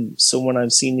 So when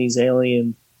I've seen these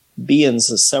alien beings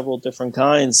of several different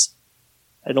kinds,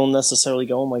 I don't necessarily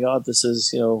go, oh my God, this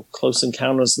is, Close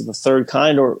Encounters of the Third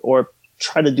Kind, or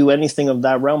try to do anything of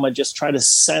that realm. I just try to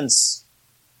sense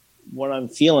what I'm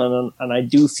feeling. And I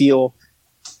do feel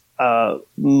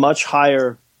much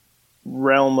higher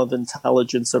realm of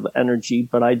intelligence, of energy,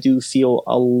 but I do feel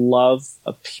a love,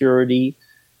 a purity,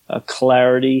 a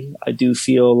clarity. I do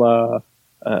feel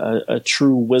a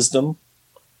true wisdom.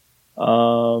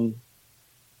 But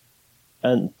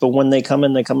when they come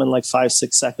in like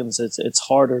 5-6 seconds. It's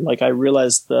harder. Like I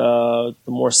realize the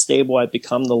more stable I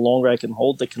become, the longer I can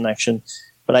hold the connection.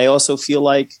 But I also feel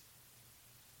like,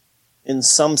 in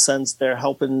some sense, they're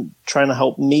trying to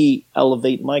help me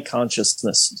elevate my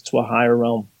consciousness to a higher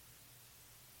realm.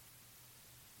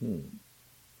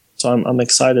 So I'm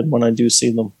excited when I do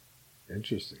see them.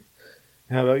 Interesting.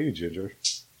 How about you, Ginger?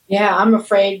 Yeah, I'm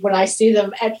afraid when I see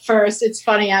them at first. It's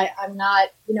funny. I'm not,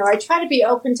 I try to be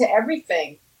open to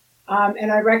everything.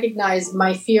 And I recognize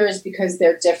my fear is because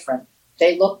they're different.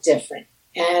 They look different.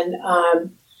 And,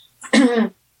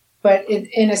 but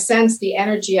in a sense, the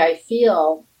energy I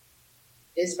feel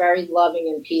is very loving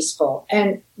and peaceful.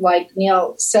 And like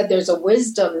Neil said, there's a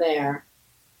wisdom there,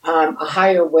 a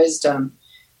higher wisdom.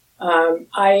 One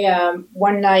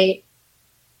night,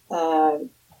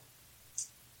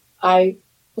 I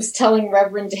was telling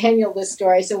Reverend Daniel this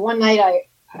story. I said, one night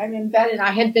I'm in bed and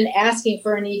I had been asking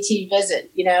for an ET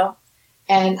visit,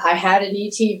 and I had an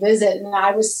ET visit, and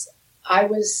I was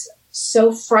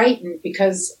so frightened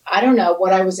because I don't know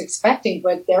what I was expecting,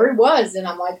 but there it was. And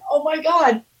I'm like, oh my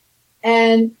God.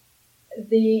 And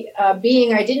the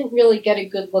being, I didn't really get a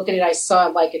good look at it. I saw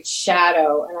like its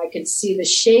shadow and I could see the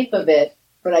shape of it,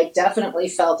 but I definitely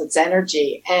felt its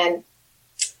energy. And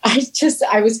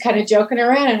I was kind of joking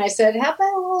around, and I said, how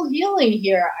about a little healing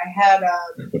here? I had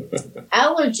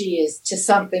allergies to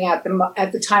something at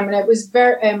the time, and it was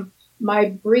very, my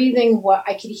breathing,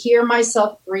 I could hear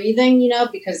myself breathing,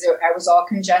 because I was all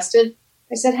congested.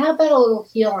 I said, how about a little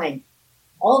healing?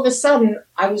 All of a sudden,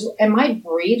 am I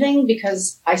breathing?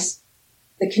 Because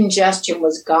the congestion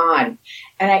was gone.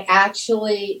 And I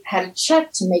actually had to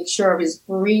check to make sure I was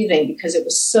breathing because it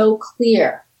was so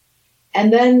clear.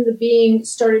 And then the being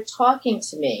started talking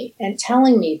to me and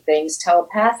telling me things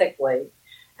telepathically.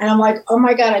 And I'm like, oh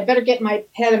my God, I better get my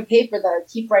pen and paper that I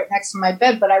keep right next to my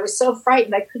bed. But I was so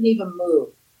frightened, I couldn't even move.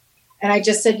 And I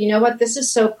just said, you know what? This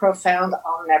is so profound,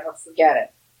 I'll never forget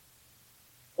it.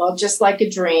 Well, just like a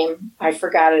dream, I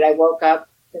forgot it. I woke up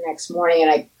the next morning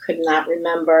and I could not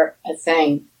remember a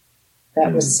thing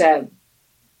that was said.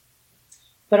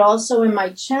 But also in my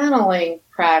channeling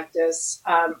practice,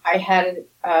 I had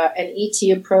an ET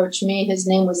approach me. His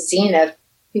name was Zenith.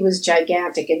 He was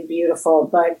gigantic and beautiful,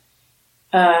 but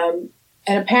and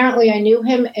apparently I knew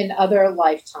him in other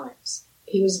lifetimes.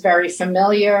 He was very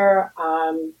familiar,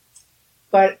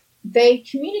 but they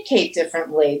communicate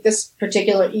differently. This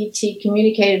particular ET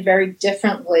communicated very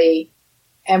differently,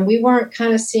 and we weren't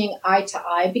kind of seeing eye to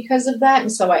eye because of that,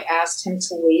 and so I asked him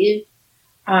to leave.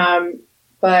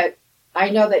 But I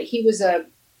know that he was a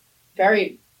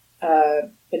very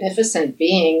beneficent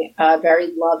being,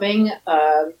 very loving,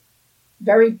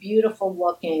 very beautiful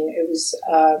looking. It was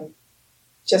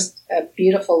just a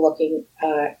beautiful looking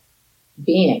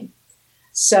being.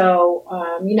 So,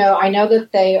 I know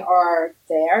that they are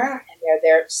there, and they're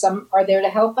there. Some are there to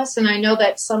help us, and I know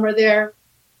that some are there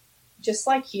just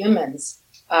like humans.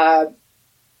 I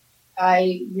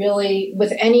really,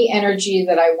 with any energy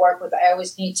that I work with, I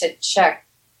always need to check.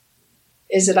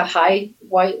 Is it a high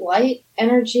white light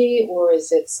energy or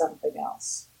is it something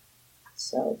else?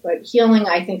 So, but healing,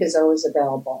 I think, is always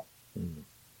available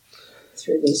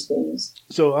through these beings.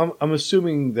 So I'm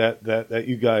assuming that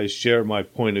you guys share my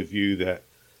point of view that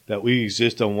we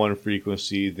exist on one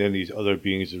frequency, then these other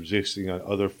beings are existing on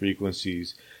other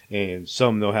frequencies, and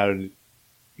some know how to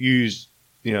use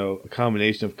a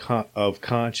combination of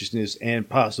consciousness and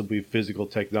possibly physical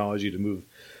technology to move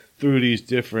through these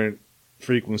different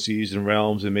frequencies and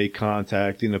realms and make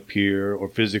contact and appear or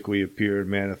physically appear and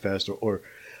manifest or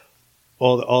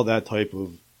all that type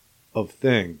of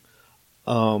thing.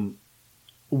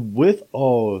 With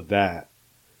all of that,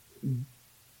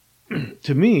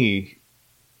 to me,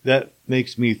 that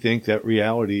makes me think that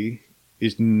reality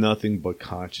is nothing but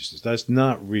consciousness. That's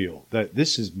not real. That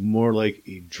this is more like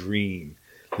a dream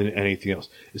than anything else,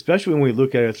 especially when we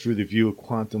look at it through the view of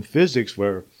quantum physics,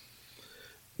 where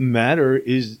matter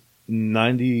is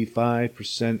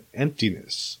 95%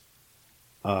 emptiness.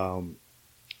 Do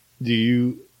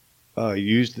you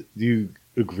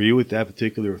agree with that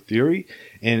particular theory?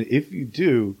 And if you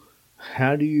do,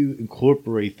 how do you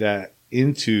incorporate that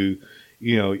into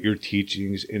your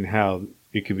teachings and how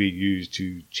it can be used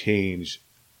to change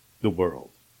the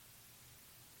world?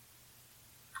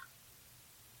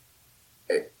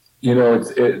 That's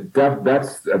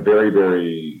a very,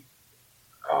 very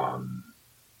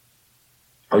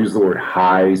I'll use the word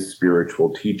high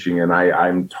spiritual teaching, and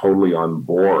I'm totally on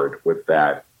board with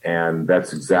that. And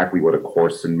that's exactly what A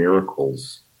Course in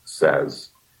Miracles says.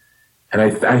 And I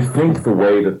think the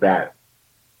way that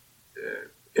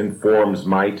informs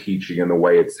my teaching and the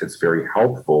way it's very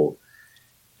helpful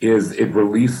is it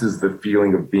releases the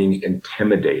feeling of being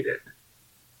intimidated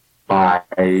by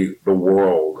the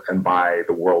world and by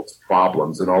the world's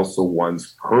problems and also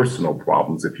one's personal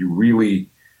problems. If you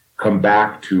really come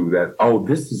back to that, oh,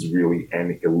 this is really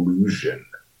an illusion.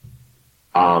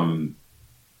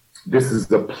 This is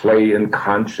the play in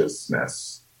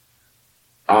consciousness.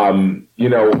 The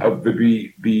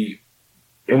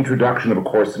introduction of A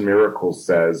Course in Miracles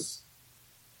says,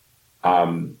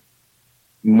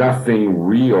 nothing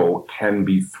real can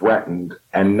be threatened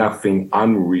and nothing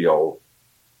unreal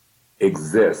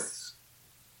exists.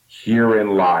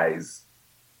 Herein lies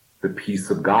the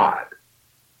peace of God.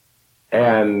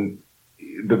 And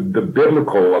the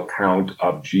biblical account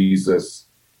of Jesus,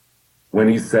 when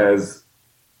he says,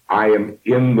 I am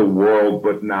in the world,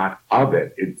 but not of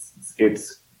it, it's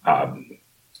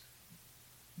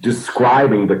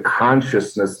describing the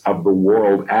consciousness of the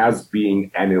world as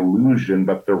being an illusion,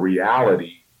 but the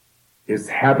reality is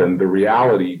heaven. The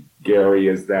reality, Gary,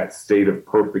 is that state of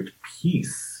perfect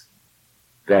peace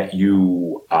that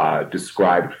you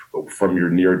described from your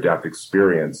near-death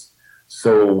experience.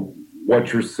 So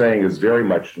what you're saying is very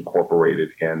much incorporated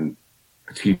in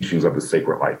the teachings of the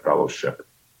Sacred Light Fellowship.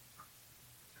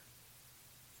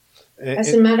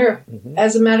 As a matter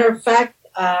of fact,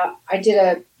 I did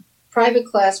a private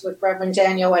class with Reverend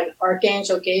Daniel, and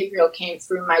Archangel Gabriel came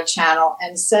through my channel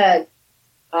and said,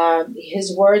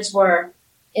 his words were,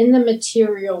 in the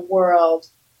material world,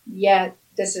 yet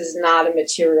this is not a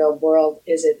material world,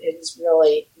 is it? It is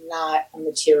really not a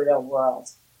material world.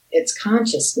 It's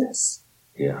consciousness.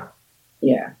 Yeah.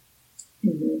 Yeah.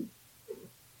 Mm-hmm.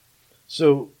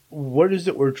 So what is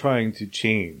it we're trying to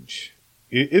change?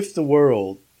 If the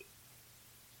world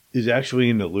is actually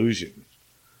an illusion,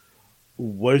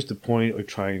 what is the point of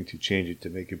trying to change it to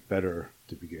make it better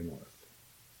to begin with?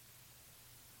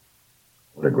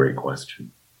 What a great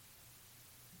question.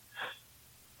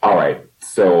 All right.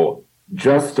 So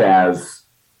just as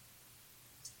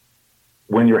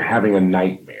when you're having a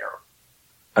nightmare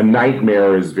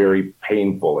is very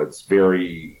painful.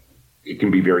 It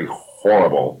can be very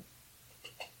horrible.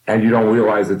 And you don't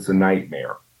realize it's a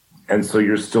nightmare. And so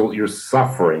you're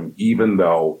suffering even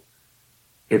though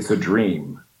it's a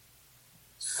dream.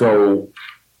 So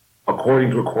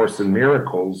according to A Course in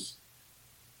Miracles,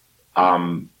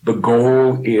 the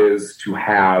goal is to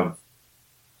have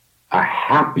a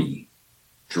happy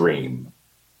dream,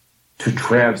 to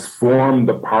transform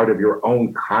the part of your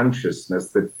own consciousness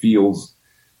that feels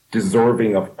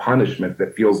deserving of punishment,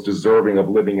 that feels deserving of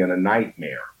living in a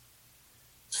nightmare.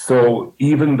 So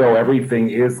even though everything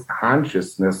is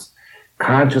consciousness,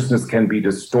 consciousness can be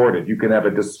distorted. You can have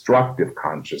a destructive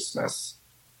consciousness.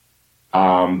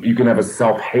 You can have a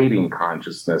self-hating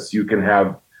consciousness. You can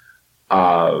have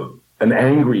an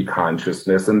angry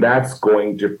consciousness, and that's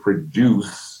going to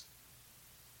produce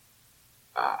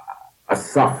a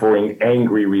suffering,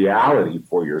 angry reality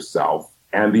for yourself.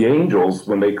 And the angels,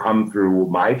 when they come through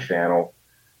my channel,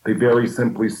 they very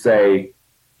simply say,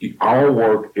 our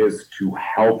work is to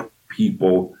help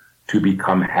people to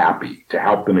become happy, to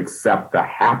help them accept the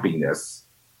happiness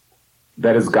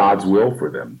that is God's will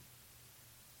for them.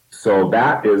 So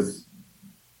that is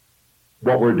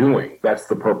what we're doing. That's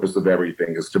the purpose of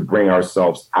everything, is to bring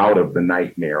ourselves out of the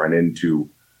nightmare and into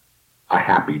a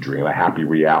happy dream, a happy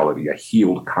reality, a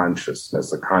healed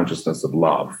consciousness, a consciousness of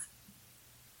love.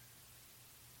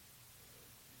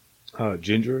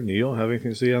 Ginger, Neil, have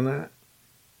anything to say on that?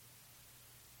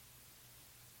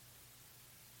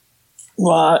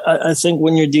 Well, I think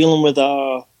when you're dealing with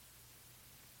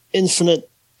infinite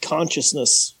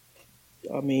consciousness,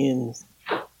 I mean,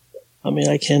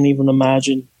 I can't even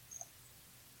imagine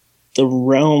the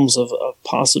realms of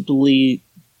possibly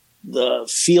the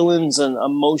feelings and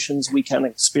emotions we can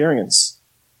experience.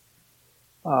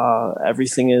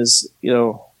 Everything is,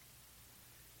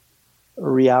 a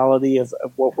reality of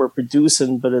what we're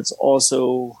producing, but it's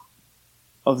also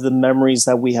of the memories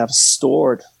that we have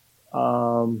stored.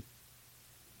 And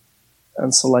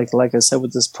so like I said,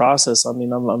 with this process,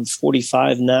 I'm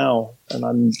 45 now, and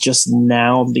I'm just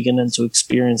now beginning to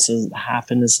experience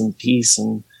happiness and peace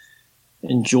and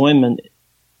enjoyment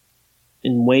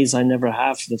in ways I never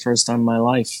have for the first time in my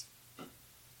life.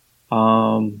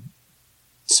 So,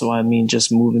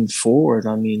 just moving forward,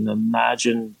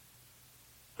 imagine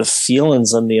the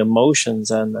feelings and the emotions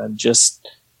and just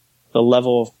the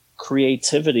level of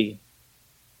creativity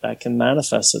that can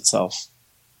manifest itself.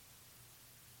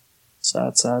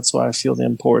 So that's why I feel the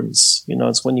importance.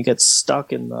 It's when you get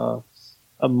stuck in the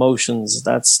emotions,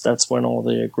 that's when all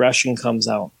the aggression comes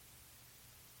out.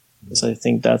 Because I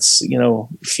think that's,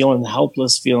 feeling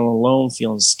helpless, feeling alone,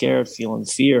 feeling scared, feeling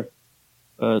fear.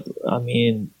 But I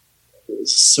mean,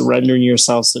 surrendering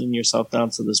yourself, sitting yourself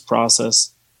down to this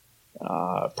process,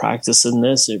 practicing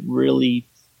this, it really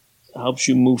helps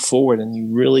you move forward, and you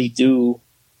really do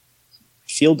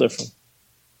feel different.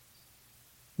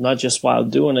 Not just while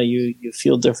doing it, you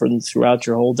feel different throughout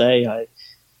your whole day.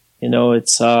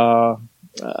 It's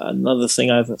another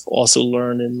thing I've also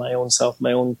learned in my own self,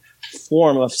 my own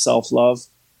form of self-love,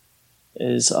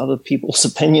 is other people's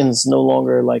opinions no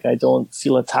longer, like, I don't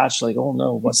feel attached, like, oh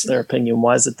no, what's their opinion?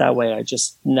 Why is it that way?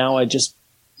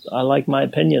 I like my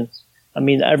opinion. I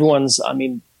mean,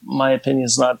 my opinion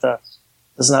is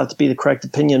doesn't have to be the correct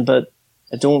opinion, but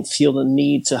I don't feel the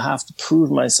need to have to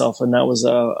prove myself. And that was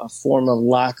a form of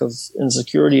lack of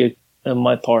insecurity on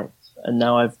my part. And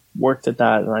now I've worked at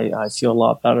that, and I feel a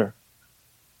lot better.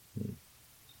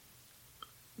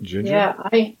 Ginger? Yeah,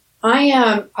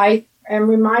 I am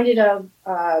reminded of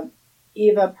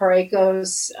Eva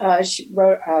Pareko's. She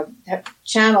wrote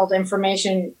channeled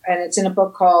information, and it's in a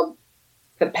book called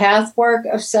The Pathwork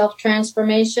of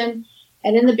Self-Transformation.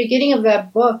 And in the beginning of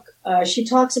that book, she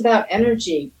talks about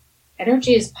energy.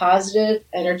 Energy is positive.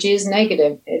 Energy is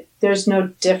negative. There's no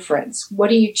difference. What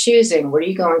are you choosing? What are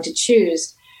you going to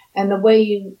choose? And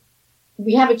we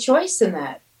have a choice in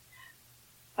that.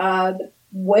 The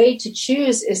way to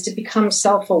choose is to become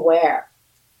self-aware.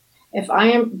 If I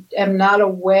am not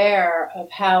aware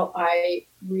of how I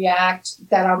react,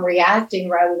 that I'm reacting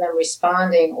rather than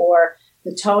responding, or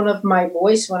the tone of my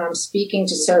voice when I'm speaking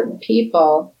to certain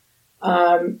people,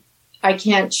 I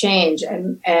can't change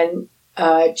and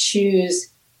choose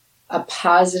a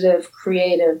positive,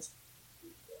 creative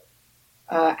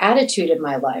attitude in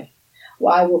my life.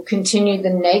 Well, I will continue the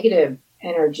negative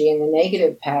energy and the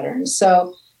negative patterns.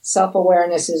 So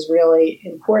self-awareness is really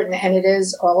important, and it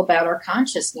is all about our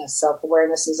consciousness.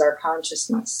 Self-awareness is our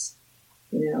consciousness,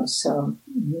 so.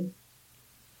 Mm-hmm.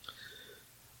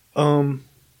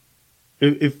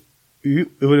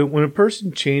 When a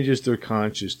person changes their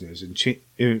consciousness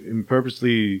and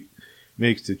purposely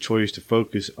makes the choice to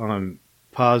focus on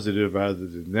positive rather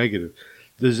than negative,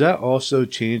 does that also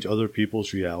change other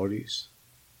people's realities?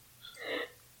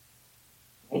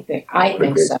 I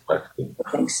think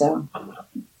so.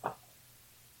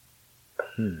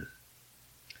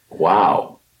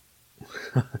 Wow.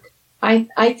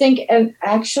 I think, and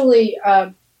actually,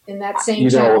 in that same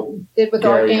channel, did with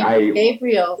Gary, Archangel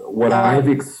Gabriel. What I've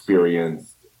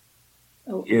experienced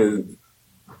is.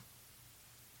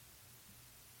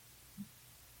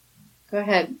 Go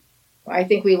ahead. I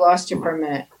think we lost you for a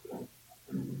minute.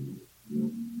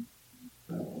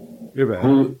 You're back.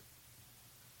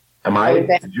 Am I?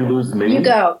 Did you lose me? You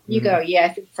go. Yeah, I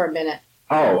think for a minute.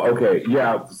 Oh, okay.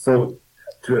 Yeah. So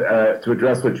to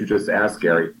address what you just asked,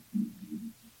 Gary,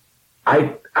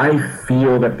 I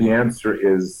feel that the answer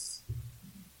is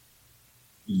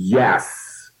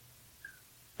yes,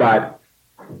 but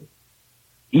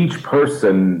each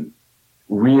person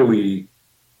really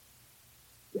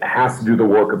has to do the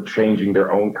work of changing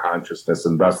their own consciousness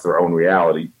and thus their own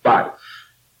reality. But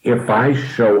if I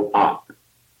show up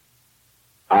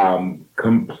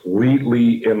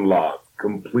completely in love,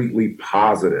 completely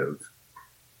positive,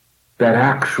 that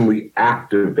actually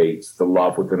activates the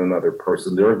love within another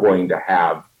person, they're going to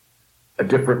have a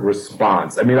different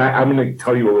response. I mean, I'm going to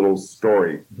tell you a little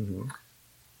story.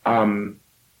 Mm-hmm.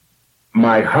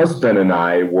 My husband and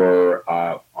I were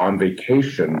on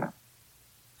vacation.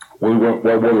 We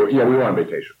were on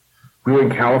vacation. We were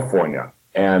in California,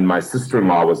 and my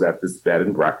sister-in-law was at this bed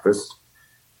and breakfast.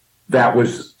 That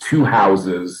was two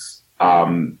houses.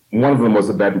 One of them was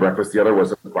a bed and breakfast. The other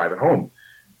was a private home.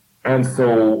 And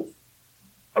so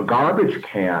a garbage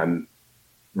can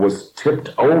was tipped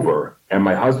over, and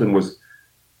my husband was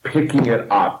picking it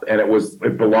up, and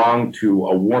it belonged to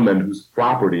a woman whose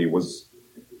property was,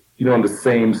 in the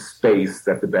same space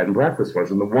that the bed and breakfast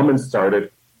was. And the woman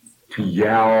started to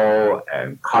yell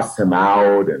and cuss him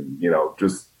out and,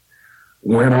 just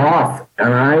went off.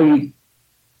 And I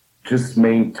just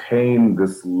maintained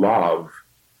this love.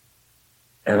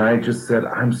 And I just said,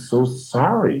 I'm so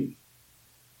sorry.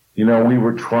 We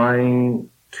were trying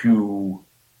to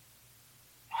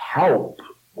help.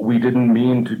 We didn't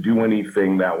mean to do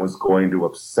anything that was going to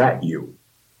upset you.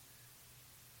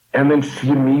 And then she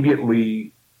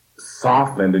immediately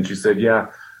softened and she said, yeah,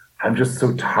 I'm just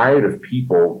so tired of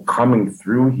people coming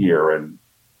through here and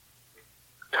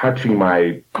touching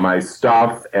my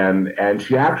stuff. And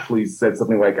she actually said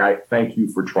something like, I thank you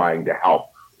for trying to help.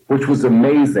 which was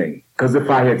amazing. Because if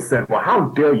I had said, well, how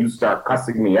dare you start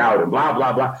cussing me out and blah,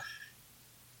 blah, blah,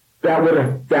 that would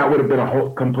have been a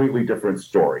whole completely different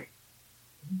story.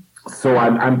 So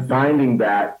I'm finding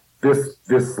that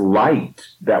this light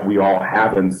that we all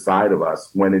have inside of us,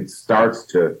 when it starts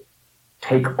to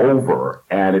take over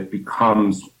and it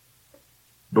becomes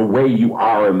the way you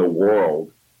are in the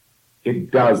world,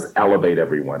 it does elevate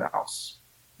everyone else.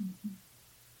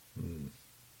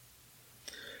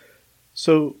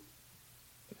 So,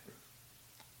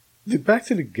 back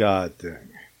to the God thing.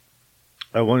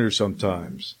 I wonder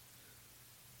sometimes,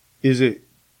 is it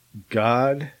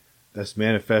God that's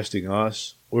manifesting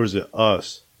us, or is it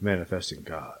us manifesting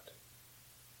God?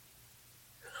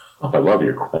 Oh, I love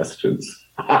your questions.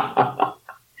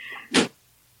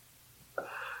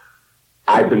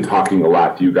 I've been talking a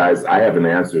lot to you guys. I have an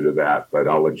answer to that, but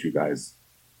I'll let you guys.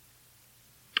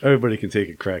 Everybody can take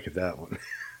a crack at that one.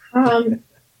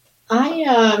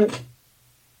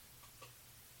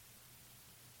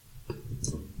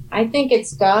 I think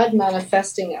it's God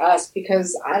manifesting us,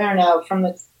 because I don't know, from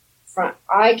the front,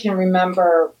 I can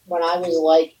remember when I was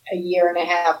like a year and a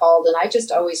half old, and I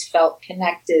just always felt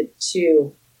connected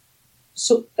to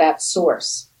that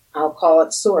source. I'll call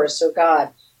it source or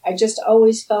God. I just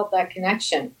always felt that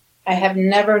connection. I have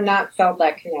never not felt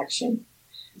that connection.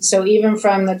 So even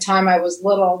from the time I was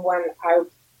little, when I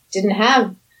didn't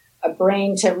have a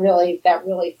brain that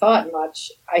really thought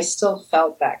much, I still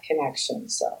felt that connection.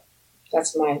 So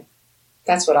that's what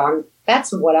I'm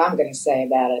going to say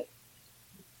about it.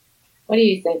 What do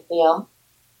you think, Neil?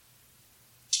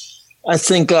 I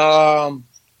think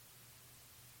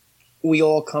we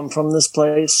all come from this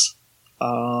place.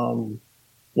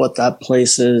 What that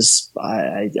place is,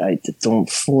 I don't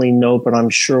fully know, but I'm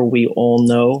sure we all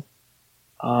know.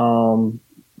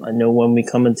 I know when we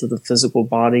come into the physical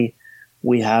body,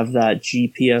 we have that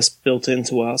GPS built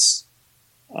into us.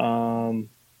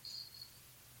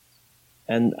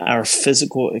 And our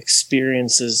physical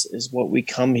experiences is what we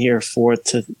come here for,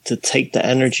 to take the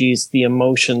energies, the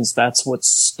emotions. That's what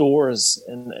stores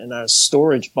in our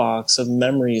storage box of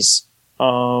memories.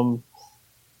 And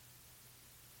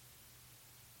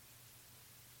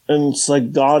it's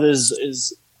like God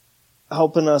is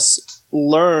helping us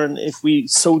learn, if we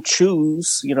so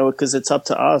choose, because it's up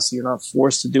to us. You're not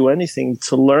forced to do anything,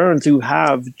 to learn to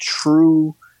have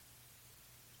true,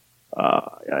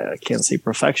 I can't say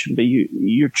perfection, but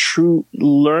you're true,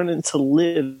 learning to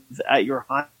live at your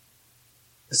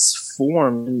highest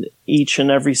form in each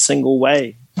and every single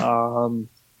way. I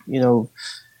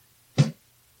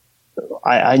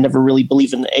never really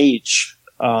believe in age.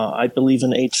 I believe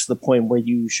in age to the point where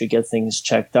you should get things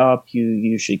checked up.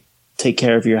 You should take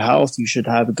care of your health. You should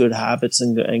have good habits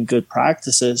and good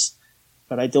practices.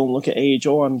 But I don't look at age,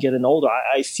 I'm getting older.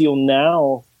 I feel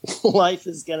now life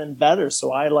is getting better.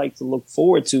 So I like to look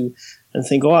forward to and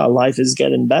think, life is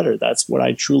getting better. That's what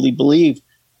I truly believe.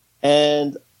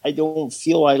 And I don't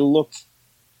feel I look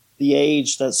the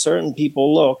age that certain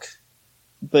people look,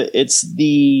 but it's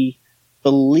the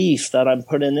belief that I'm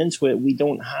putting into it. We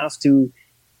don't have to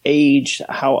age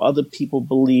how other people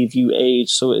believe you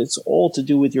age. So it's all to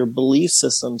do with your belief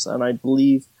systems. And I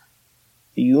believe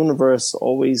the universe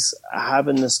always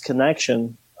having this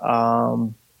connection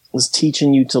is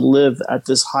teaching you to live at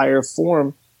this higher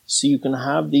form so you can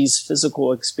have these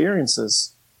physical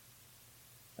experiences.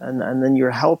 And then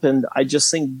you're helping. I just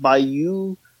think by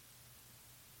you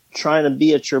trying to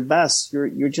be at your best,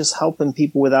 you're just helping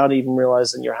people without even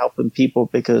realizing you're helping people,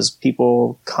 because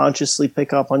people consciously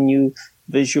pick up on you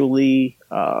visually,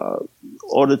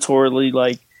 auditorily.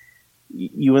 Like,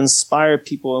 you inspire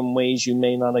people in ways you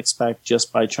may not expect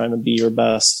just by trying to be your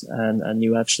best, and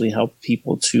you actually help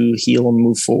people to heal and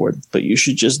move forward. But you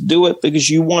should just do it because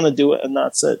you want to do it, and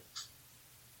that's it.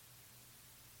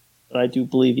 But I do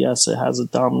believe, yes, it has a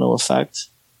domino effect.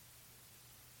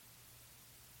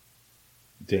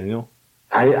 Daniel?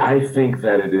 I think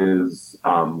that it is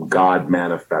God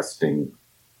manifesting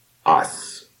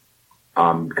us,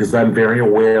 because I'm very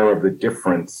aware of the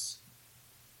difference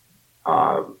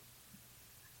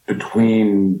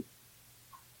between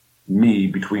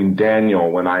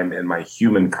Daniel when I'm in my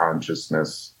human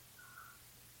consciousness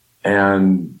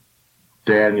and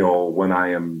Daniel when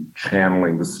I am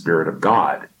channeling the Spirit of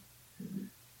God.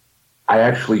 I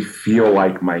actually feel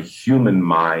like my human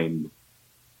mind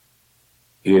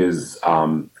is,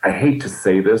 I hate to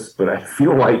say this, but I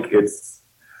feel like it's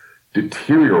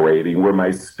deteriorating, where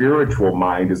my spiritual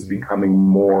mind is becoming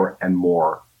more and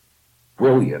more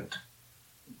brilliant.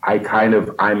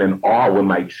 I'm in awe when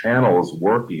my channel is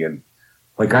working, and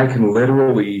like I can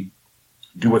literally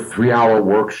do a 3-hour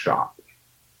workshop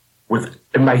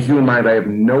in my human mind, I have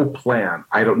no plan.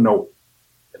 I don't know.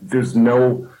 There's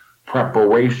no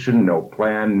preparation, no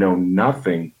plan, no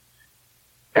nothing.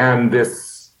 And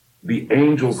the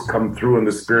angels come through and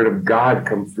the Spirit of God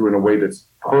comes through in a way that's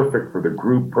perfect for the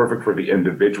group, perfect for the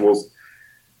individuals.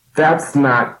 That's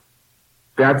not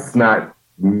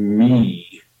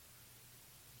me.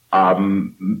 How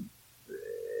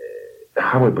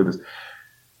do I put this?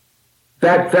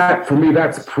 That for me,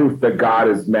 that's proof that God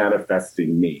is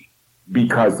manifesting me.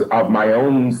 Because of my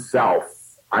own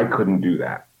self, I couldn't do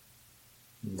that.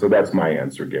 So that's my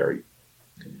answer, Gary.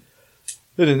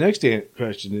 Then the next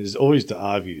question is always the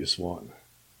obvious one.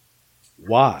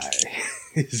 Why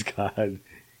is God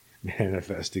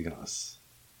manifesting us?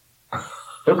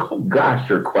 Oh gosh,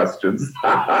 your questions.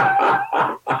 I've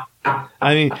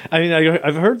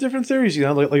heard different theories. You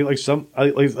know,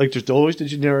 like just always the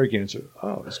generic answer.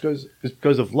 Oh, it's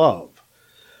because of love.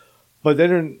 But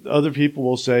then other people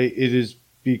will say it is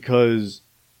because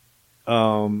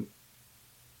God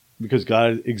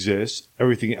exists,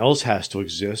 everything else has to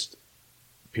exist.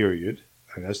 Period.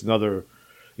 And that's another,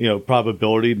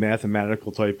 probability,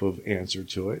 mathematical type of answer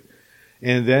to it.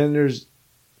 And then there's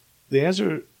the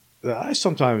answer that I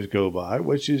sometimes go by,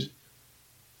 which is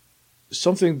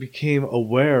something became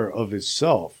aware of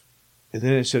itself. And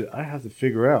then it said, I have to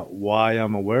figure out why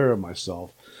I'm aware of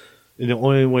myself. And the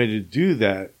only way to do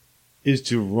that is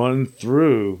to run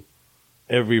through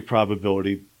every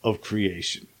probability of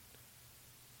creation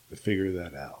to figure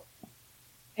that out.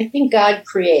 I think God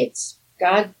creates.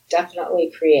 God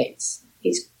definitely creates.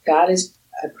 God is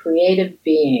a creative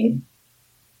being.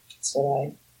 That's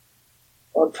what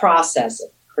or process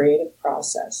it, creative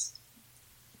process.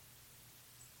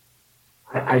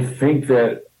 I think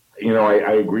that,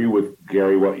 I agree with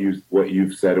Gary, what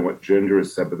you've said and what Ginger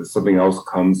has said, but there's something else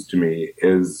comes to me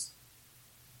is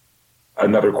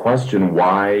another question.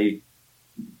 Why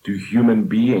do human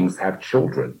beings have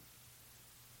children?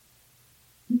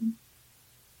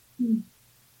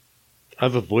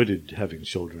 I've avoided having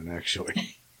children,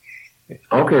 actually.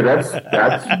 Okay, that's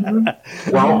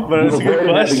well, but it's a good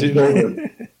question.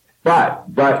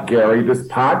 But Gary, this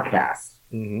podcast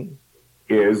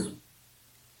is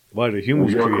why do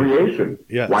humans your creation?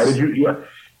 Yes. Why did you?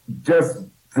 Just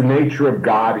the nature of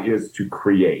God is to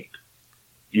create,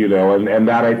 and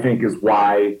that I think is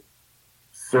why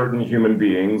certain human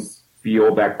beings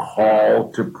feel that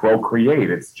call to procreate.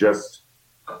 It's just.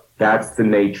 That's the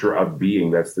nature of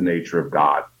being. That's the nature of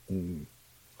God. Mm.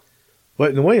 But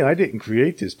in a way, I didn't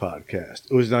create this podcast.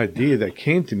 It was an idea that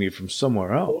came to me from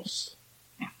somewhere else.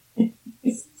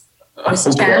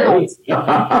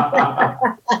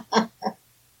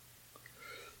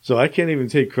 So I can't even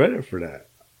take credit for that.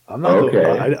 I'm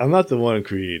not the one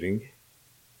creating.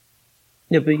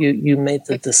 Yeah, but you made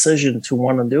the decision to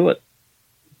want to do it.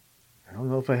 I don't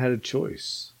know if I had a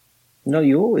choice. No,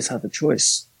 you always have a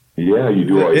choice. Yeah, you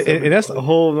do. And that's a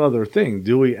whole other thing.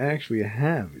 Do we actually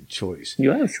have a choice?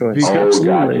 You have a choice. Because,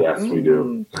 God, yes, we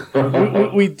do.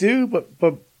 we do, but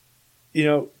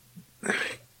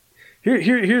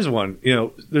here's one.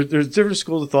 There's different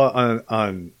schools of thought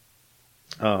on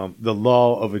the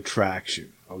law of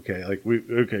attraction. Okay, like we're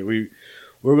going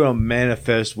to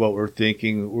manifest what we're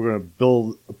thinking. We're going to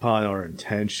build upon our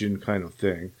intention, kind of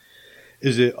thing.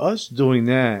 Is it us doing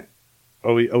that?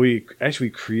 Are we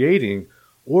actually creating?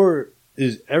 Or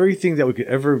is everything that we could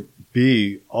ever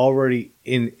be already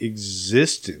in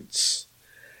existence?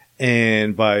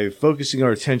 And by focusing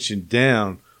our attention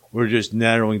down, we're just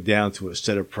narrowing down to a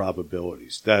set of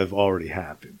probabilities that have already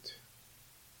happened.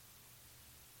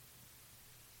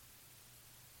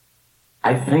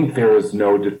 I think there is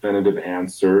no definitive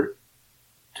answer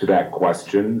to that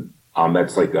question.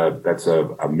 That's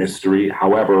a mystery.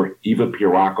 However, Eva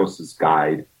Pierrakos'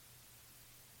 guide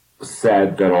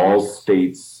said that all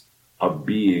states of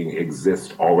being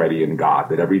exist already in God,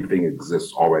 that everything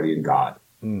exists already in God.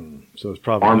 So it's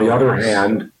probably on the other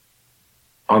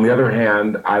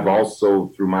hand, I've also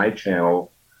through my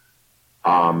channel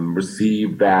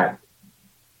received that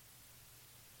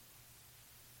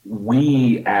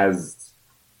we as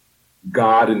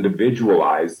God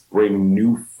individualized bring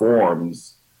new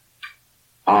forms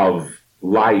of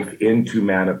life into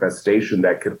manifestation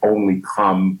that can only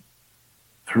come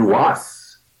through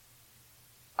us.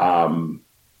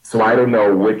 So I don't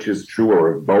know which is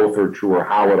truer, if both are true, or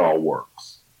how it all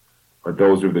works. But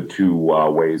those are the two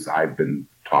ways I've been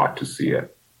taught to see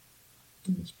it.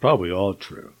 It's probably all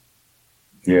true.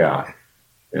 Yeah.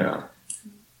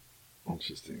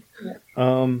 Interesting.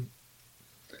 Yeah.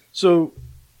 So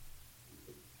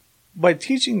by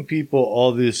teaching people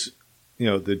all this,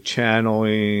 the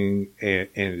channeling and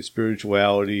the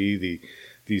spirituality,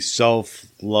 the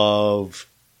self-love.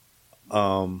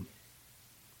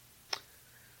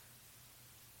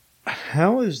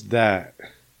 How is that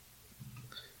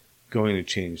going to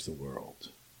change the world?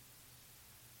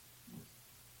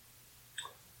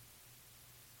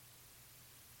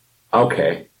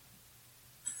 Okay.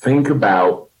 Think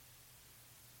about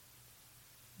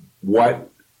what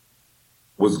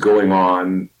was going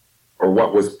on, or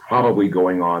what was probably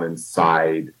going on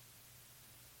inside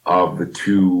of the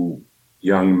two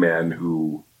young men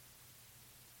who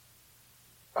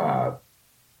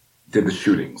did the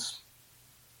shootings.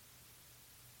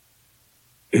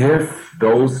 If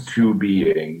those two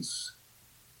beings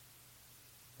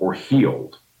were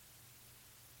healed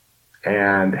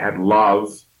and had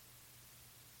love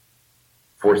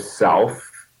for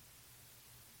self,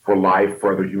 for life,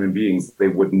 for other human beings, they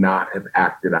would not have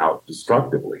acted out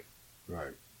destructively.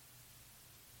 Right.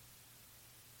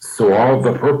 So all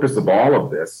the purpose of all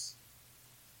of this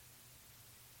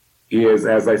is,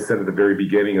 as I said at the very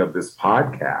beginning of this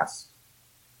podcast,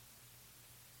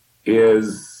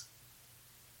 is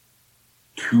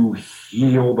to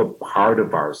heal the part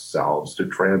of ourselves, to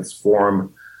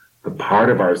transform the part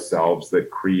of ourselves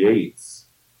that creates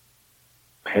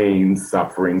pain,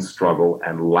 suffering, struggle,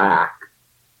 and lack,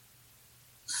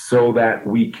 so that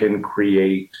we can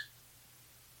create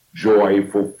joy,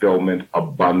 fulfillment,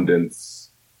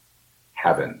 abundance,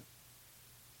 heaven.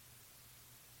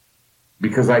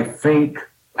 Because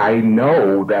I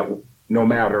know that no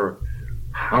matter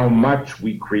how much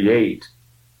we create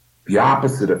the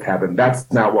opposite of heaven,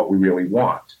 that's not what we really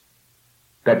want.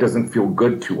 That doesn't feel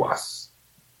good to us.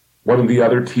 One of the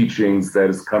other teachings that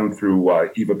has come through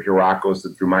Eva Pirakos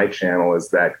and through my channel is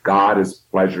that God is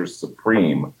pleasure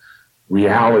supreme.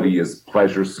 Reality is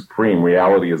pleasure supreme.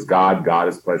 Reality is God. God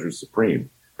is pleasure supreme.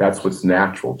 That's what's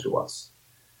natural to us.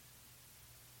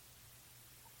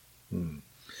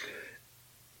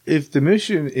 If the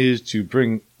mission is to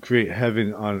create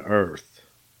heaven on earth,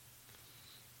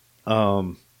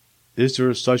 is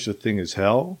there such a thing as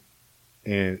hell?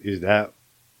 And is that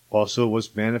also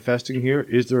what's manifesting here?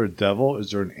 Is there a devil?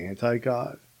 Is there an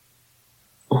anti-God?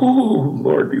 Oh,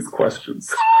 Lord, these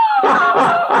questions.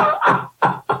 I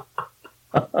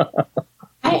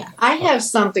have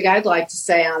something I'd like to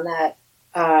say on that.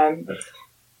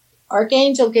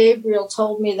 Archangel Gabriel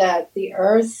told me that the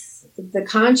earth, the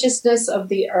consciousness of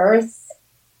the earth,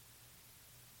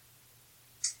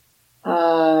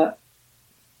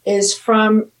 is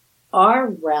from our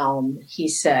realm, he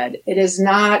said. It is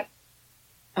not,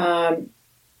 it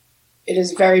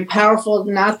is very powerful,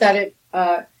 not that it,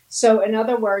 so in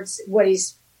other words,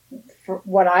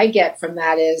 what I get from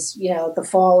that is, the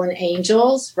fallen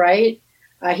angels, right?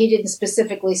 He didn't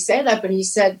specifically say that, but he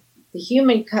said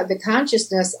the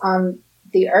consciousness on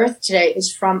the earth today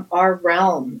is from our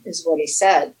realm, is what he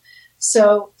said.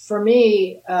 So for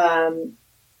me, that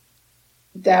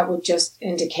would just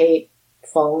indicate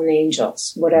fallen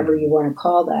angels, whatever you want to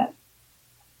call that.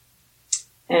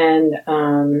 And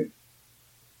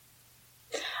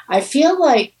I feel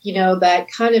like, that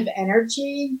kind of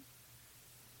energy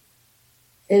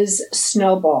is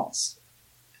snowballs.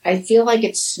 I feel like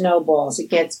it snowballs. It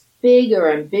gets bigger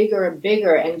and bigger and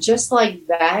bigger. And just like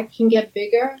that can get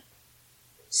bigger,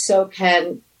 so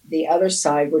can the other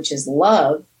side, which is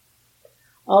love.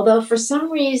 Although for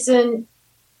some reason,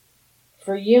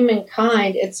 for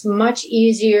humankind, it's much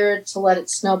easier to let it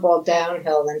snowball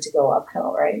downhill than to go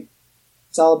uphill, right?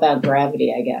 It's all about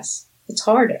gravity, I guess. It's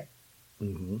harder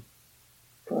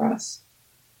for us.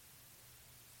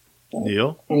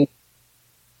 Neil?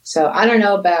 So I don't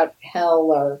know about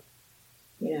hell or,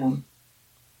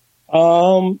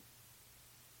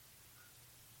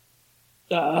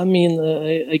 I mean,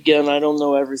 again, I don't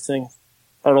know everything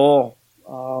at all.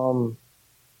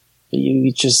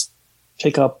 You just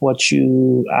pick up what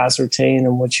you ascertain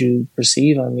and what you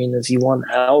perceive. I mean, if you want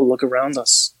hell, look around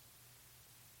us.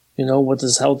 What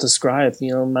does hell describe?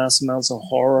 Mass amounts of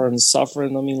horror and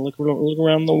suffering. I mean, look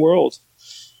around the world.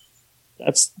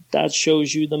 That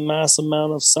shows you the mass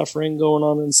amount of suffering going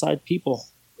on inside people.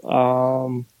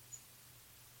 I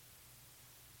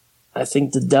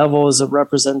think the devil is a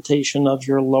representation of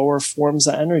your lower forms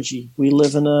of energy. We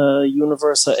live in a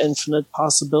universe of infinite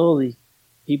possibility.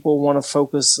 People want to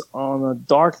focus on the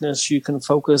darkness. You can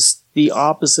focus the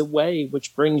opposite way,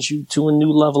 which brings you to a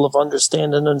new level of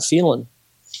understanding and feeling.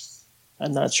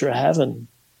 And that's your heaven.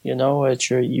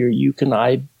 It's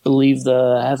I believe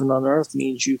the heaven on earth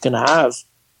means you can have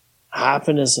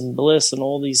happiness and bliss and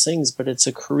all these things, but it's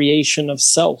a creation of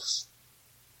self.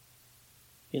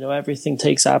 Everything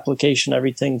takes application,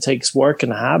 everything takes work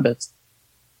and habit.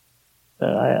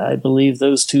 But I believe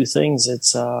those two things,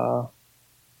 it's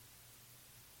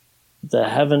the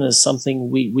heaven is something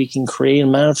we can create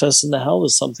and manifest, and the hell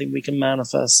is something we can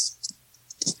manifest.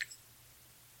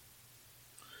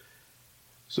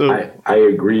 So I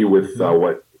agree with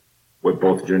what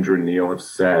both Ginger and Neil have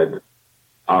said.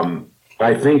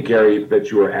 I think, Gary,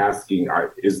 that you were asking,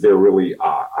 is there really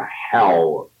a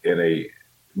hell in a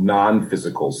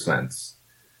non-physical sense?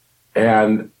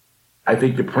 And I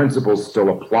think the principles still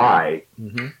apply.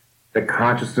 Mm-hmm. That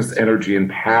consciousness, energy, and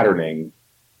patterning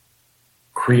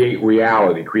create the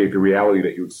reality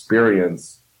that you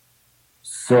experience,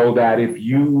 so that if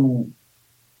you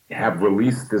have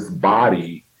released this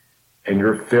body and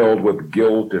you're filled with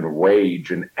guilt and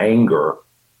rage and anger,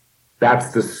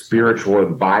 that's the spiritual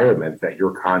environment that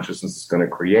your consciousness is going to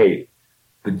create.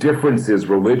 The difference is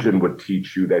religion would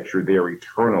teach you that you're there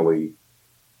eternally.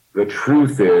 The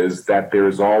truth is that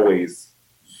there's always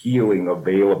healing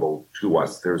available to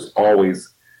us. There's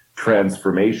always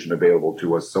transformation available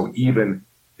to us. So even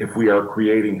if we are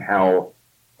creating hell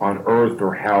on earth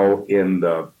or hell in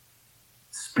the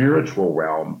spiritual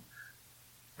realm,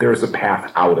 there's a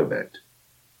path out of it.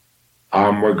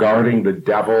 Regarding the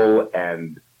devil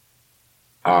and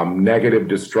negative,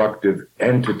 destructive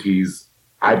entities,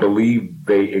 I believe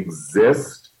they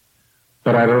exist,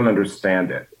 but I don't understand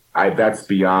it. That's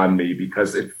beyond me,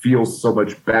 because it feels so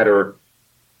much better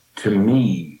to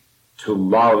me to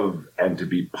love and to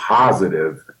be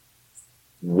positive.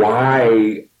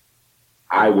 Why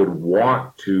I would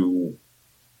want to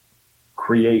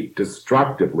create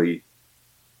destructively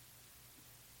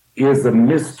is a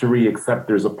mystery, except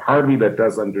there's a part of me that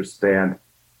does understand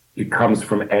it comes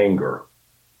from anger.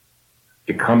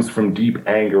 It comes from deep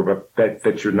anger, but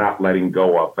that you're not letting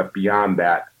go of. But beyond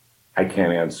that, I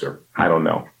can't answer. I don't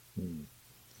know.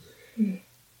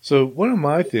 So one of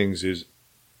my things is,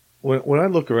 when I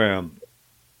look around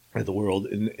at the world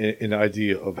in the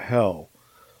idea of hell,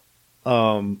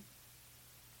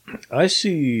 I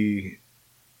see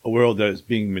a world that is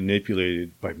being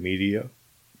manipulated by media,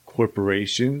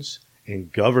 corporations,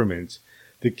 and governments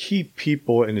to keep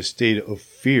people in a state of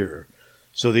fear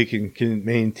so they can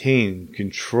maintain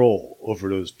control over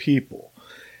those people.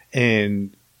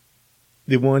 And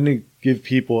they want to give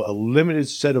people a limited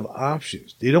set of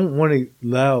options. They don't want to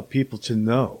allow people to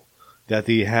know that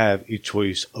they have a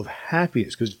choice of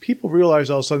happiness, because people realize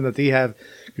all of a sudden that they have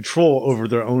control over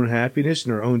their own happiness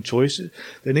and their own choices,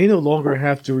 then they no longer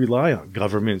have to rely on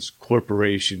governments,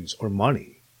 corporations, or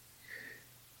money.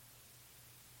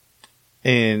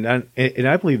 And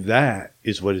I believe that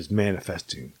is what is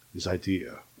manifesting this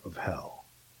idea of hell.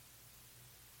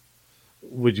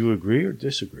 Would you agree or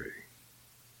disagree?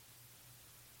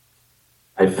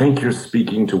 I think you're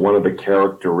speaking to one of the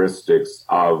characteristics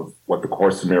of what the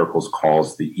Course in Miracles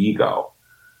calls the ego.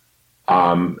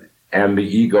 And the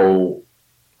ego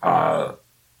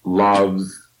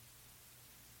loves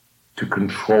to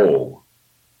control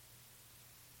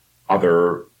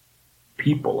other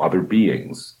people, other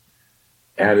beings,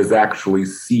 and is actually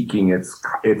seeking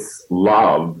its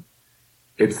love,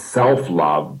 its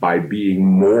self-love, by being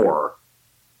more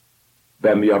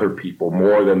than the other people,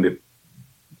 more than to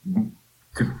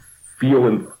feel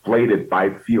inflated by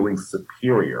feeling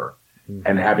superior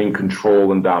and having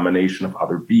control and domination of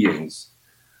other beings.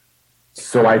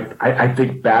 So I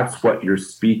think that's what you're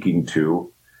speaking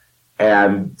to.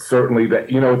 And certainly that,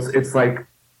 it's like,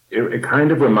 it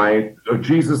kind of reminds,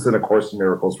 Jesus in A Course in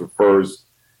Miracles refers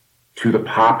to the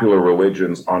popular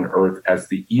religions on earth as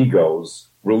the ego's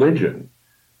religion.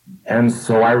 And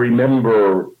so I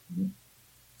remember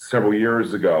several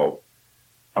years ago,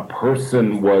 a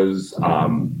person was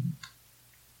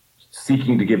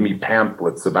seeking to give me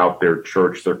pamphlets about their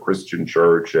church, their Christian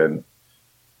church, and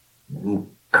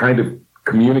kind of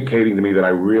communicating to me that I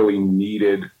really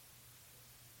needed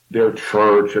their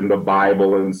church and the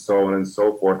Bible and so on and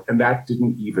so forth. And that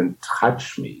didn't even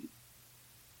touch me,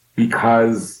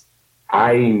 because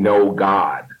I know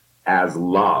God as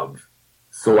love.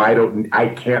 So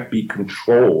I can't be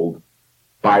controlled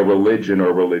by religion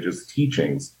or religious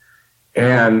teachings.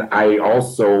 And I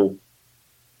also,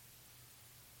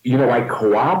 I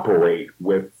cooperate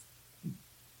with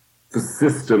the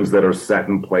systems that are set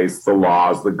in place, the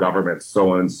laws, the government,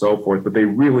 so on and so forth, but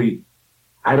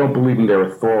I don't believe in their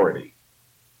authority.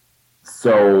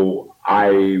 So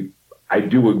I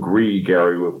do agree,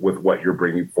 Gary, with what you're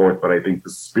bringing forth, but I think the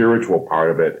spiritual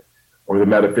part of it, or the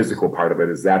metaphysical part of it,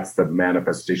 is that's the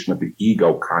manifestation of the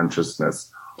ego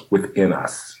consciousness within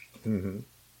us. Mm-hmm.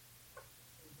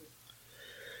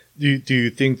 Do you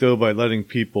think, though, by letting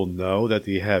people know that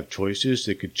they have choices,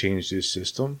 they could change this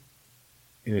system?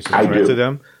 And it's a threat to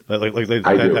them? Like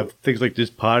things like this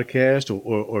podcast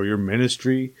or your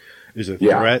ministry is a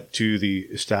threat to the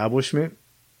establishment?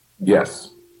 Yes.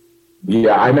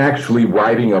 Yeah, I'm actually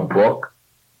writing a book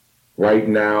right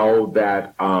now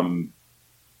that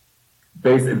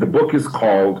basically the book is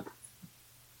called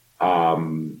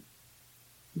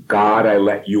God, I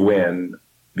Let You In,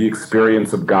 The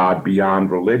Experience of God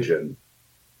Beyond Religion.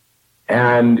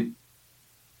 And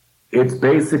it's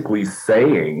basically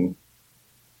saying,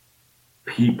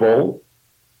 people,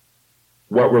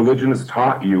 what religion has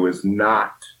taught you is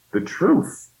not the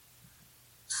truth.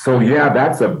 So yeah,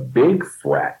 that's a big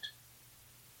threat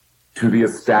to the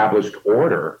established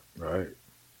order. Right.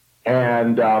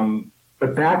 And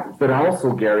but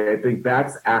also, Gary, I think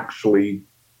that's actually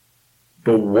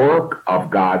the work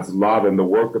of God's love and the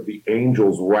work of the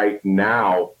angels right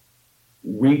now,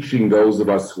 reaching those of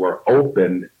us who are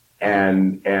open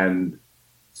and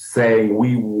saying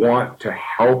we want to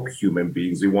help human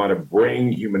beings. We want to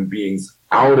bring human beings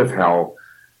out of hell.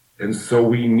 And so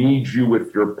we need you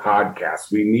with your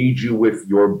podcast. We need you with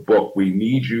your book. We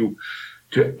need you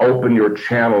to open your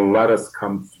channel and let us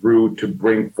come through to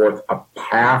bring forth a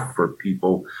path for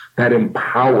people that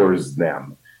empowers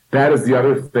them. That is the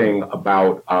other thing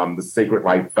about the Sacred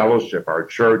Light Fellowship, our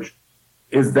church,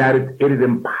 is that it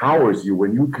empowers you.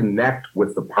 When you connect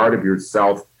with the part of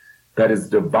yourself that is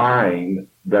divine,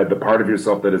 that the part of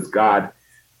yourself that is God,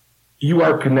 you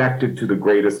are connected to the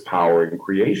greatest power in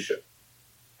creation,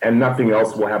 and nothing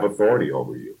else will have authority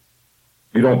over you.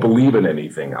 You don't believe in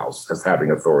anything else as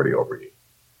having authority over you.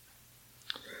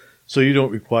 So you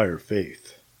don't require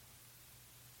faith.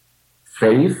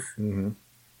 Faith? Mm-hmm.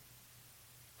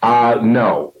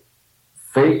 No.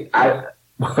 Faith,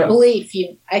 belief.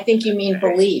 I think you mean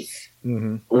belief.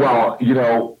 Mm-hmm.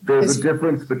 Well, there's a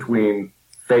difference between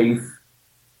faith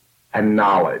and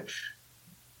knowledge.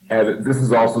 And this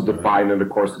is also defined in the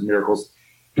Course in Miracles.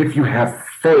 If you have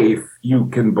faith, you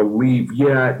can believe,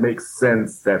 it makes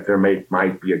sense that there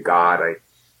might be a God.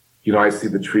 I see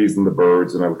the trees and the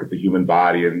birds, and I look at the human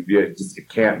body, and it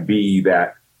can't be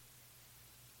that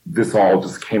this all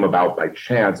just came about by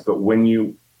chance. But when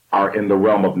you are in the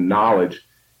realm of knowledge,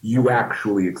 you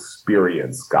actually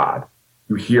experience God.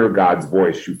 You hear God's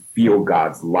voice. You feel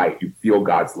God's light. You feel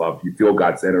God's love. You feel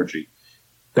God's energy.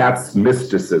 That's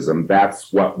mysticism.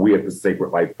 That's what we at the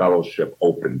Sacred Light Fellowship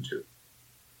open to.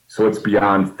 So it's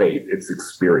beyond faith. It's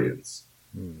experience.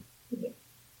 Do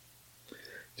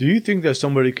you think that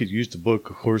somebody could use the book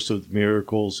A Course of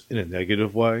Miracles in a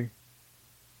negative way?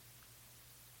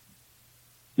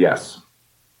 Yes.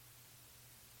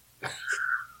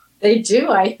 They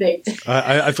do, I think.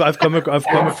 I've come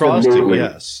across it.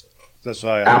 Yes, that's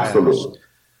why I asked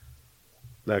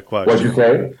that question. What'd you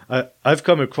say? I've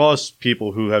come across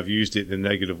people who have used it in a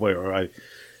negative way, or I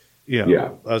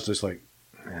was just like,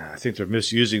 I think they're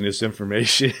misusing this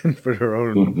information for their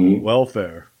own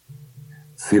welfare.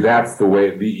 See, that's the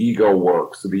way the ego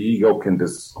works. So the ego can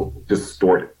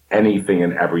distort anything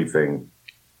and everything,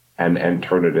 and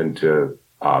turn it into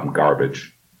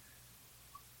garbage.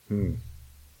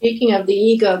 Speaking of the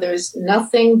ego, there's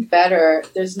nothing better.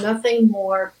 There's nothing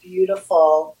more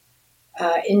beautiful.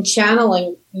 In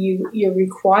channeling, you're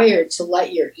required to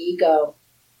let your ego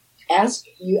ask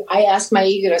you. I ask my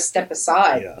ego to step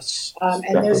aside. Yes.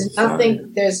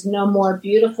 And there's no more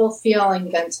beautiful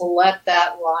feeling than to let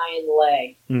that lion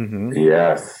lay. Mm-hmm.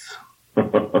 Yes.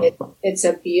 It's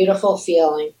a beautiful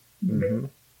feeling. Mm-hmm.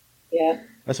 Yeah.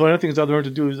 That's one of the things I learned to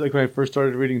do is like when I first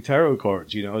started reading tarot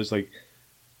cards, it's like,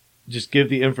 just give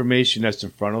the information that's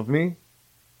in front of me,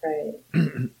 right,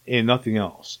 and nothing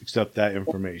else except that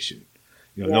information.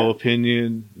 No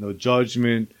opinion, no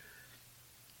judgment,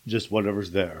 just whatever's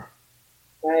there.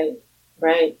 Right.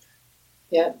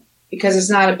 Yeah, because it's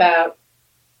not about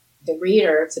the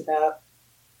reader; it's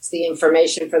the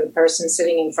information for the person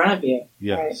sitting in front of you.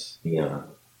 Yes. Right? Yeah.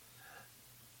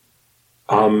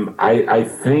 I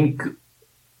think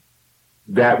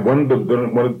that one of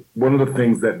the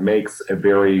things that makes a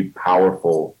very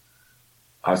powerful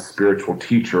spiritual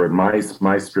teacher, and my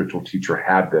spiritual teacher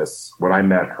had this when I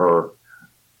met her.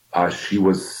 She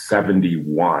was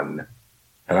 71,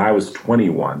 and I was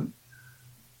 21.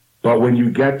 But when you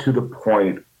get to the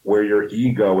point where your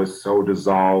ego is so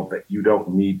dissolved that you don't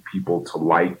need people to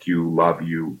like you, love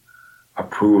you,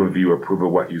 approve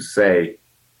of what you say,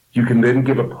 you can then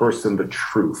give a person the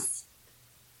truth.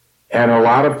 And a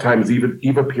lot of times, even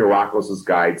Eva Pierrakos'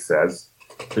 guide says,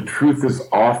 the truth is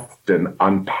often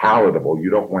unpalatable. You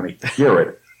don't want to hear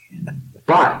it.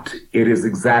 But it is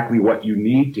exactly what you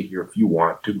need to hear if you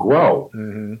want to grow.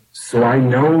 Mm-hmm. So I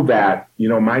know that,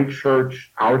 my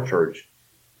church, our church,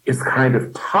 is kind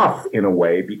of tough in a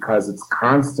way because it's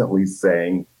constantly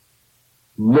saying,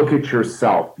 look at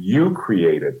yourself. You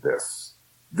created this.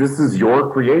 This is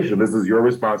your creation. This is your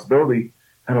responsibility.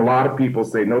 And a lot of people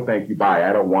say, no, thank you, bye.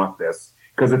 I don't want this.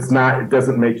 Because it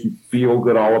doesn't make you feel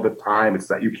good all of the time. It's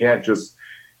that you can't just,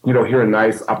 hear a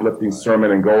nice uplifting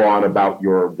sermon and go on about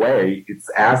your way. It's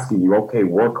asking you, okay,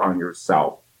 work on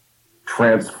yourself.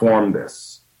 Transform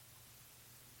this.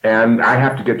 And I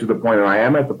have to get to the point, and I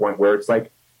am at the point where it's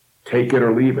like, take it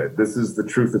or leave it. This is the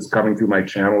truth that's coming through my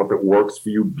channel. If it works for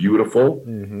you, beautiful.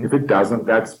 Mm-hmm. If it doesn't,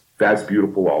 that's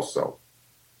beautiful also.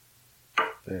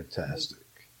 Fantastic.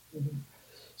 Mm-hmm.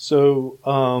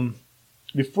 So,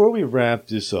 before we wrap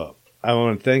this up, I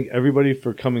want to thank everybody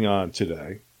for coming on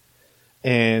today.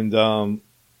 And,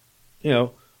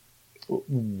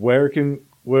 where can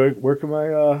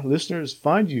my listeners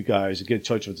find you guys? Get in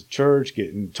touch with the church,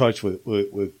 get in touch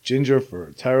with Ginger for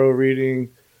a tarot reading,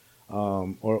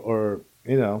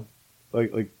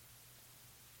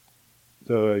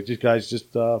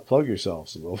 just plug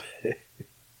yourselves a little bit.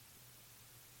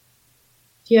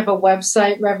 Do you have a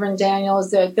website, Reverend Daniel?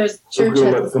 There's church? I'm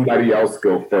going to let somebody else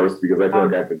go first because I feel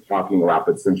like I've been talking a lot,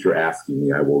 but since you're asking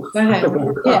me, I will. Go ahead.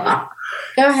 Yeah.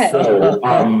 Go ahead. So,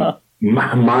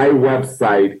 my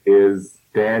website is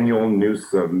Daniel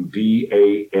Newsom,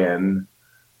 DANIEL,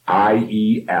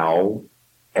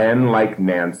 N like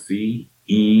Nancy,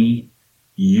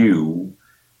 EU,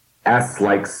 S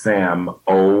like Sam,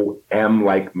 OM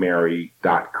like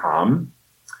Mary.com.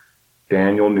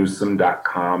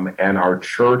 DanielNewsom.com, and our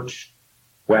church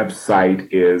website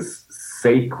is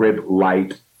Sacred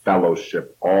Light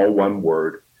Fellowship, all one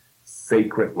word,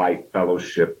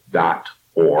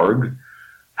 sacredlightfellowship.org.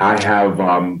 I have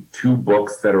 2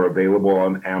 books that are available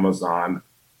on Amazon.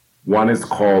 One is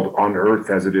called On Earth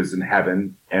as It Is in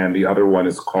Heaven, and the other one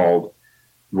is called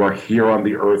You Are Here on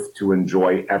the Earth to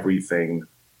Enjoy Everything,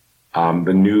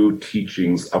 the New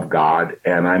Teachings of God.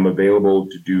 And I'm available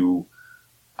to do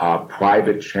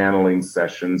private channeling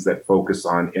sessions that focus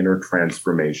on inner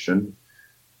transformation.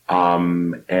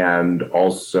 And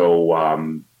also,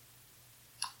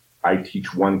 I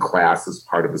teach one class as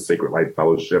part of the Sacred Light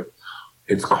Fellowship.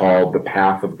 It's called The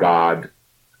Path of God.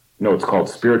 No, it's called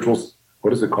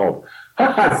what is it called?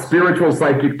 Spiritual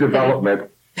Psychic Development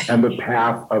and the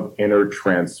Path of Inner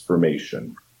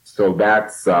Transformation. So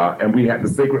that's, and the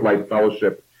Sacred Light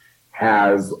Fellowship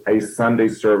has a Sunday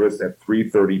service at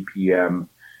 3:30 p.m.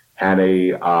 and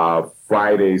a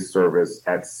Friday service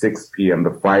at 6 p.m.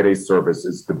 The Friday service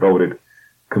is devoted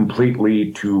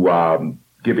completely to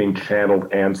giving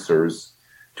channeled answers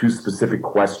to specific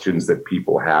questions that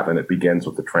people have, and it begins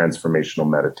with the transformational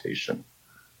meditation.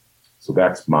 So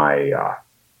that's my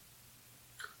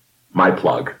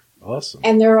plug. Awesome.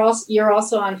 And you're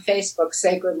also on Facebook.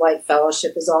 Sacred Light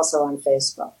Fellowship is also on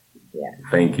Facebook. Yeah.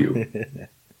 Thank you.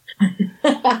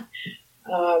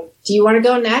 Do you want to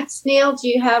go next, Neil? Do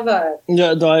you have a...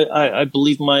 Yeah, no, I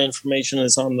believe my information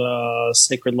is on the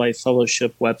Sacred Light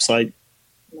Fellowship website.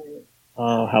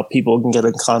 How people can get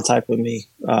in contact with me.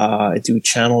 I do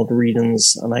channeled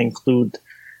readings, and I include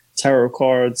tarot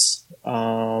cards,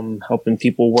 helping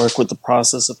people work with the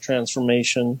process of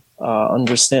transformation,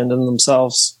 understanding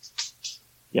themselves.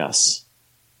 Yes.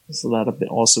 So that'll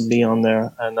also be on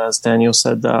there. And as Daniel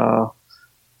said,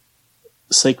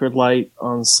 Sacred Light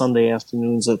on Sunday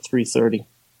afternoons at 3:30.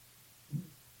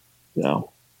 Yeah.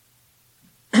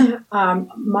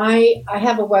 I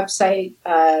have a website,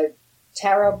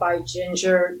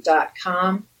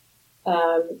 tarotbyginger.com.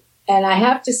 And I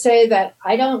have to say that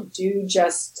I don't do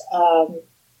just,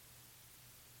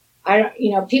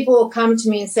 people will come to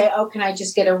me and say, oh, can I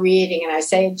just get a reading? And I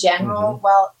say general. Mm-hmm.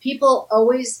 Well, people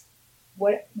always,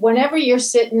 whenever you're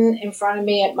sitting in front of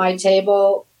me at my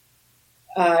table,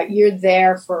 you're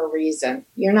there for a reason.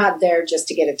 You're not there just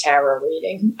to get a tarot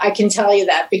reading. I can tell you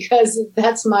that because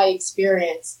that's my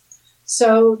experience.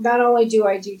 So not only do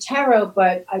I do tarot,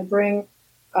 but I bring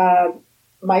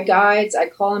my guides. I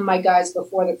call in my guides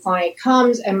before the client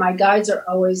comes, and my guides are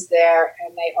always there,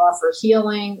 and they offer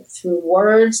healing through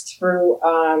words, through,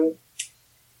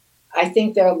 I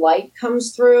think their light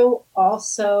comes through.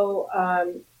 Also,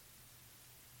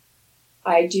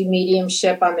 I do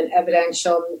mediumship. I'm an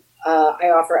evidential I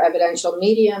offer evidential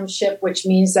mediumship, which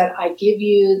means that I give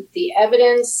you the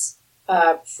evidence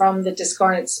from the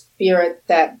discarnate spirit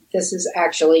that this is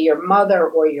actually your mother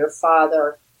or your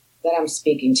father that I'm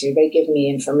speaking to. They give me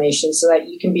information so that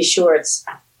you can be sure it's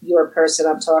your person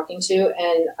I'm talking to.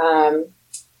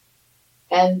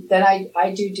 And then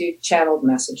I do channeled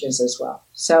messages as well.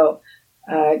 So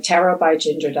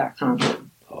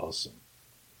tarotbyginger.com. Awesome.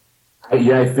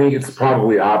 Yeah, I think it's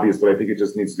probably obvious, but I think it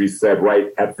just needs to be said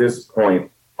right at this point.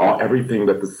 Everything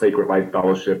that the Sacred Light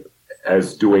Fellowship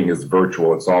as doing is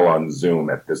virtual. It's all on Zoom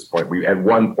at this point. At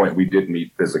one point we did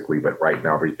meet physically, but right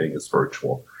now everything is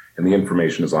virtual, and the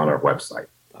information is on our website.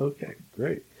 Okay,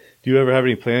 great. Do you ever have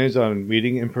any plans on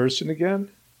meeting in person again?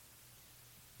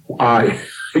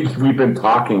 We've been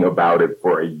talking about it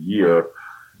for a year.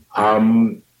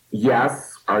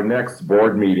 Yes, our next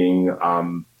board meeting,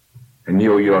 and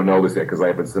Neil, you don't know this yet because I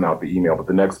haven't sent out the email, but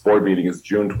the next board meeting is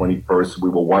June 21st. We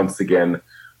will once again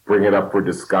bring it up for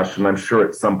discussion. I'm sure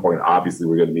at some point, obviously,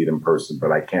 we're going to meet in person,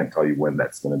 but I can't tell you when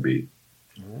that's going to be.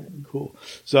 All right, cool.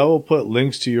 So I will put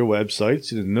links to your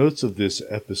websites in the notes of this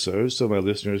episode so my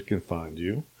listeners can find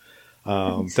you.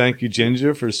 Thank you,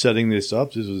 Ginger, for setting this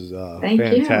up. This was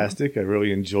fantastic. I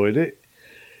really enjoyed it.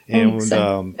 And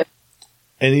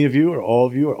any of you or all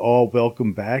of you are all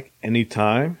welcome back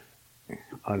anytime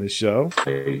on the show.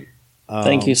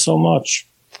 Thank you so much.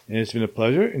 And it's been a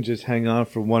pleasure. And just hang on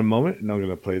for one moment, and I'm going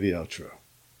to play the outro.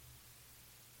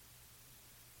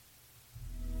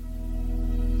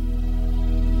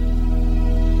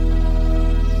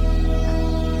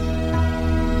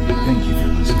 Thank you for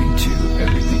listening to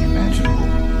Everything Imaginable.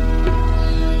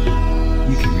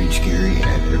 You can reach Gary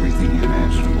at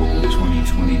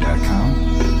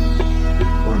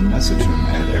everythingimaginable2020.com or message him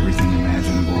at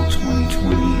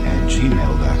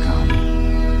everythingimaginable2020@gmail.com.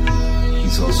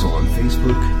 He's also on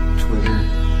Facebook, Twitter,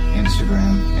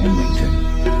 Instagram, and LinkedIn.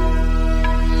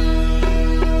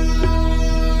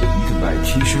 You can buy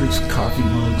t-shirts, coffee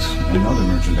mugs, and other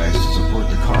merchandise to support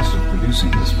the cost of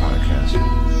producing this podcast.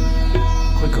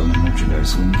 Click on the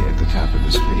merchandise link at the top of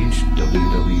this page,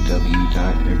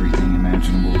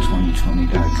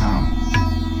 www.everythingimaginable2020.com.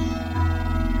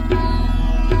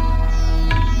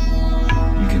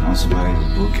 You can also buy the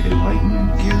book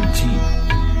Enlightenment Guaranteed.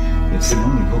 It's the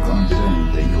only book on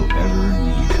Zen that you'll ever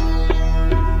need.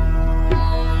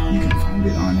 You can find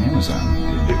it on Amazon,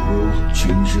 and it will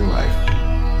change your life.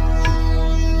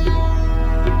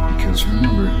 Because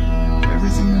remember,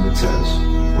 everything that it says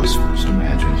was first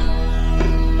imagined.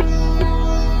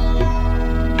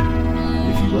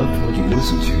 If you loved what you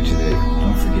listened to,